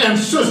brothers and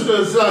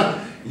sisters,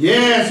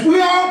 yes,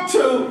 we ought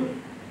to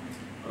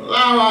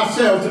allow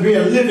ourselves to be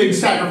a living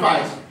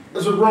sacrifice.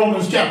 That's what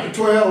Romans chapter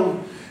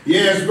 12,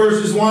 yes,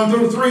 verses 1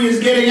 through 3 is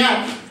getting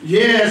at.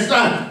 Yes,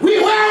 we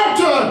ought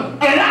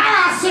to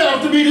allow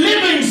ourselves to be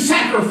living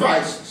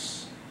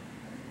sacrifices.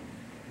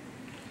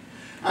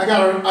 I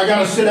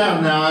gotta sit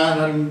down now.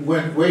 I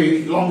went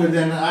way longer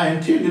than I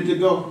intended to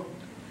go.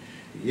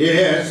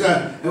 Yes,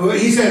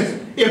 he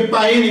says, if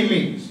by any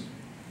means.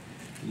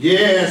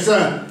 Yes,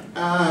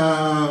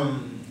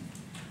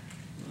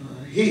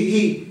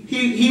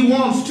 he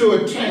wants to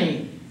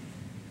attain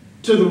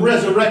to the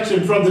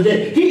resurrection from the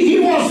dead. He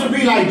wants to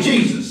be like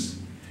Jesus.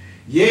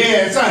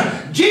 Yes,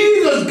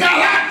 Jesus got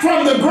up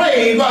from the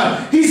grave.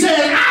 He said,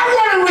 I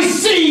want to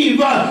receive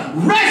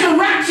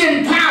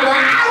resurrection power.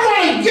 I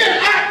want to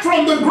get up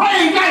from the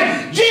grave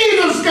like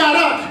Jesus got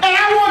up. And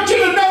I want you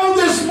to know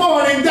this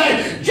morning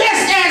that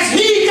just as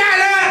he got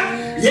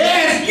up,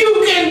 yes,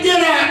 you can get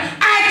up.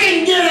 I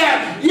can get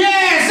up.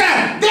 Yes,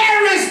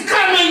 there is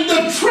coming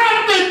the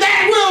trumpet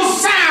that will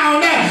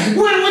sound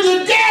when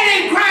the dead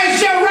in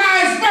Christ shall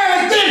rise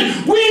first.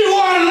 Then we who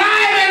are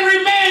alive and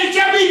remain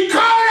shall be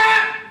caught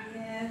up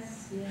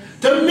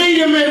to meet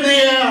him in the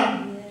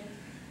air.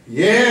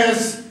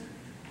 Yes,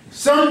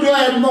 some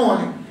glad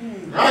morning.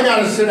 I got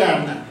to sit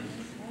down now.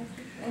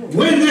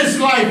 When this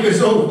life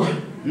is over,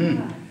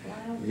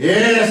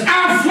 yes,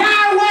 I'll fly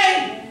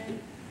away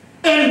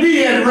and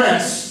be at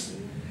rest.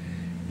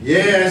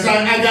 Yes,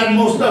 I got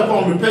most stuff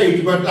on the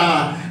page, but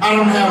I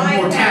don't have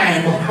more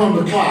time on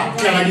the clock.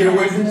 Can I get a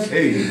witness?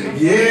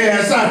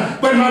 Yes,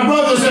 but my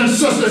brothers and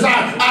sisters,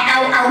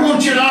 I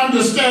want you to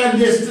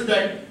understand this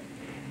today.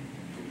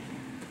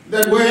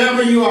 That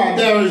wherever you are,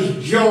 there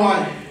is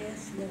joy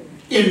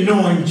in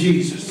knowing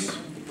Jesus.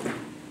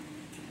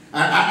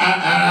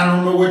 I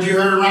don't know what you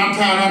heard around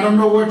town. I don't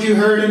know what you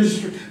heard in the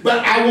street.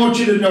 But I want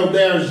you to know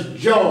there's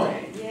joy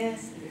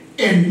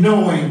in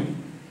knowing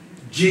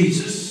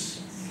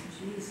Jesus.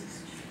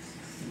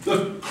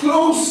 The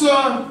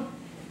closer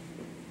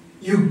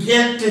you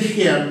get to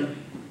him,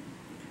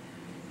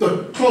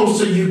 the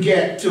closer you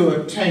get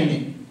to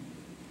attaining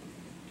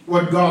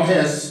what God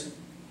has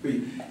for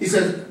you. He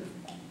says,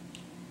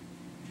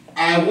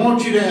 I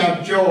want you to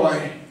have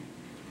joy,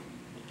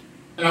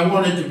 and I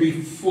want it to be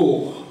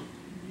full.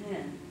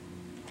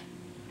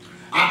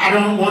 I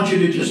don't want you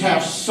to just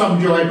have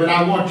some joy, but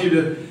I want you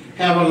to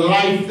have a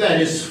life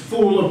that is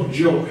full of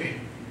joy.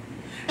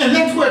 And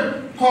that's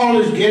what Paul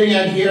is getting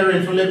at here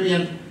in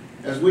Philippians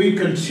as we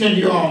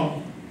continue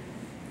on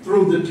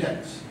through the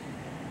text.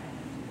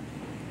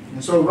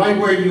 And so right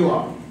where you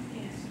are,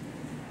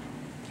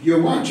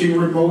 you're watching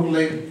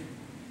remotely,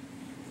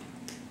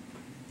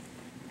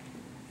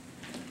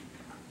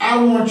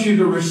 I want you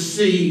to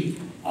receive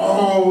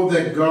all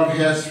that God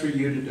has for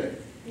you today.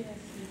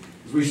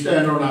 As we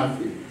stand on our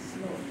feet.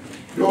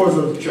 Doors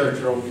of the church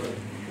are open.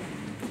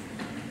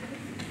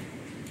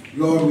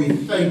 Lord, we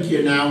thank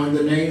you now in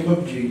the name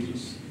of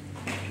Jesus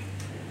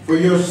for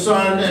your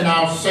Son and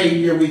our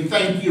Savior. We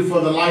thank you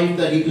for the life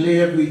that he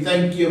lived. We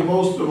thank you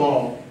most of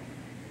all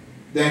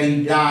that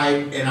he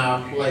died in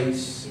our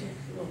place.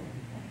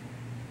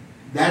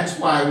 That's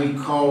why we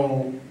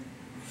call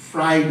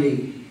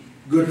Friday,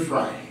 Good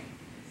Friday,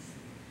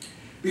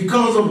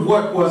 because of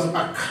what was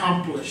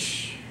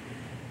accomplished,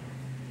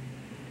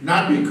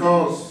 not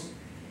because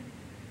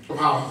of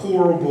how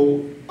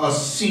horrible a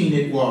scene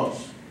it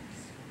was,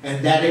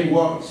 and that it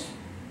was,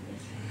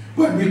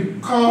 but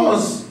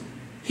because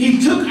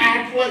he took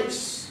our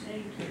place.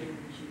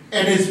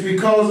 And it's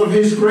because of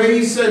his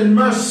grace and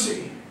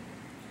mercy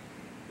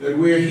that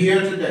we're here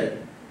today.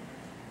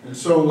 And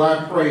so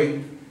I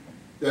pray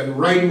that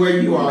right where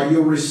you are,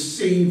 you'll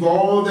receive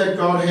all that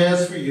God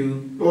has for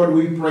you. Lord,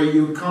 we pray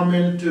you come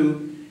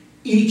into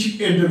each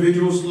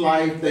individual's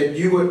life, that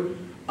you would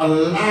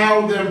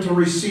allow them to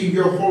receive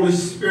your Holy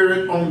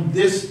Spirit on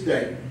this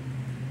day.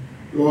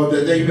 Lord,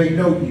 that they may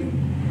know you,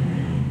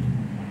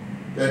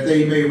 that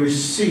they may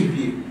receive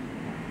you,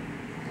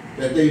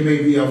 that they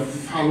may be a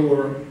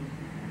follower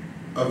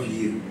of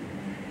you.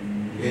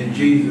 In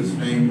Jesus'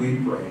 name we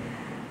pray.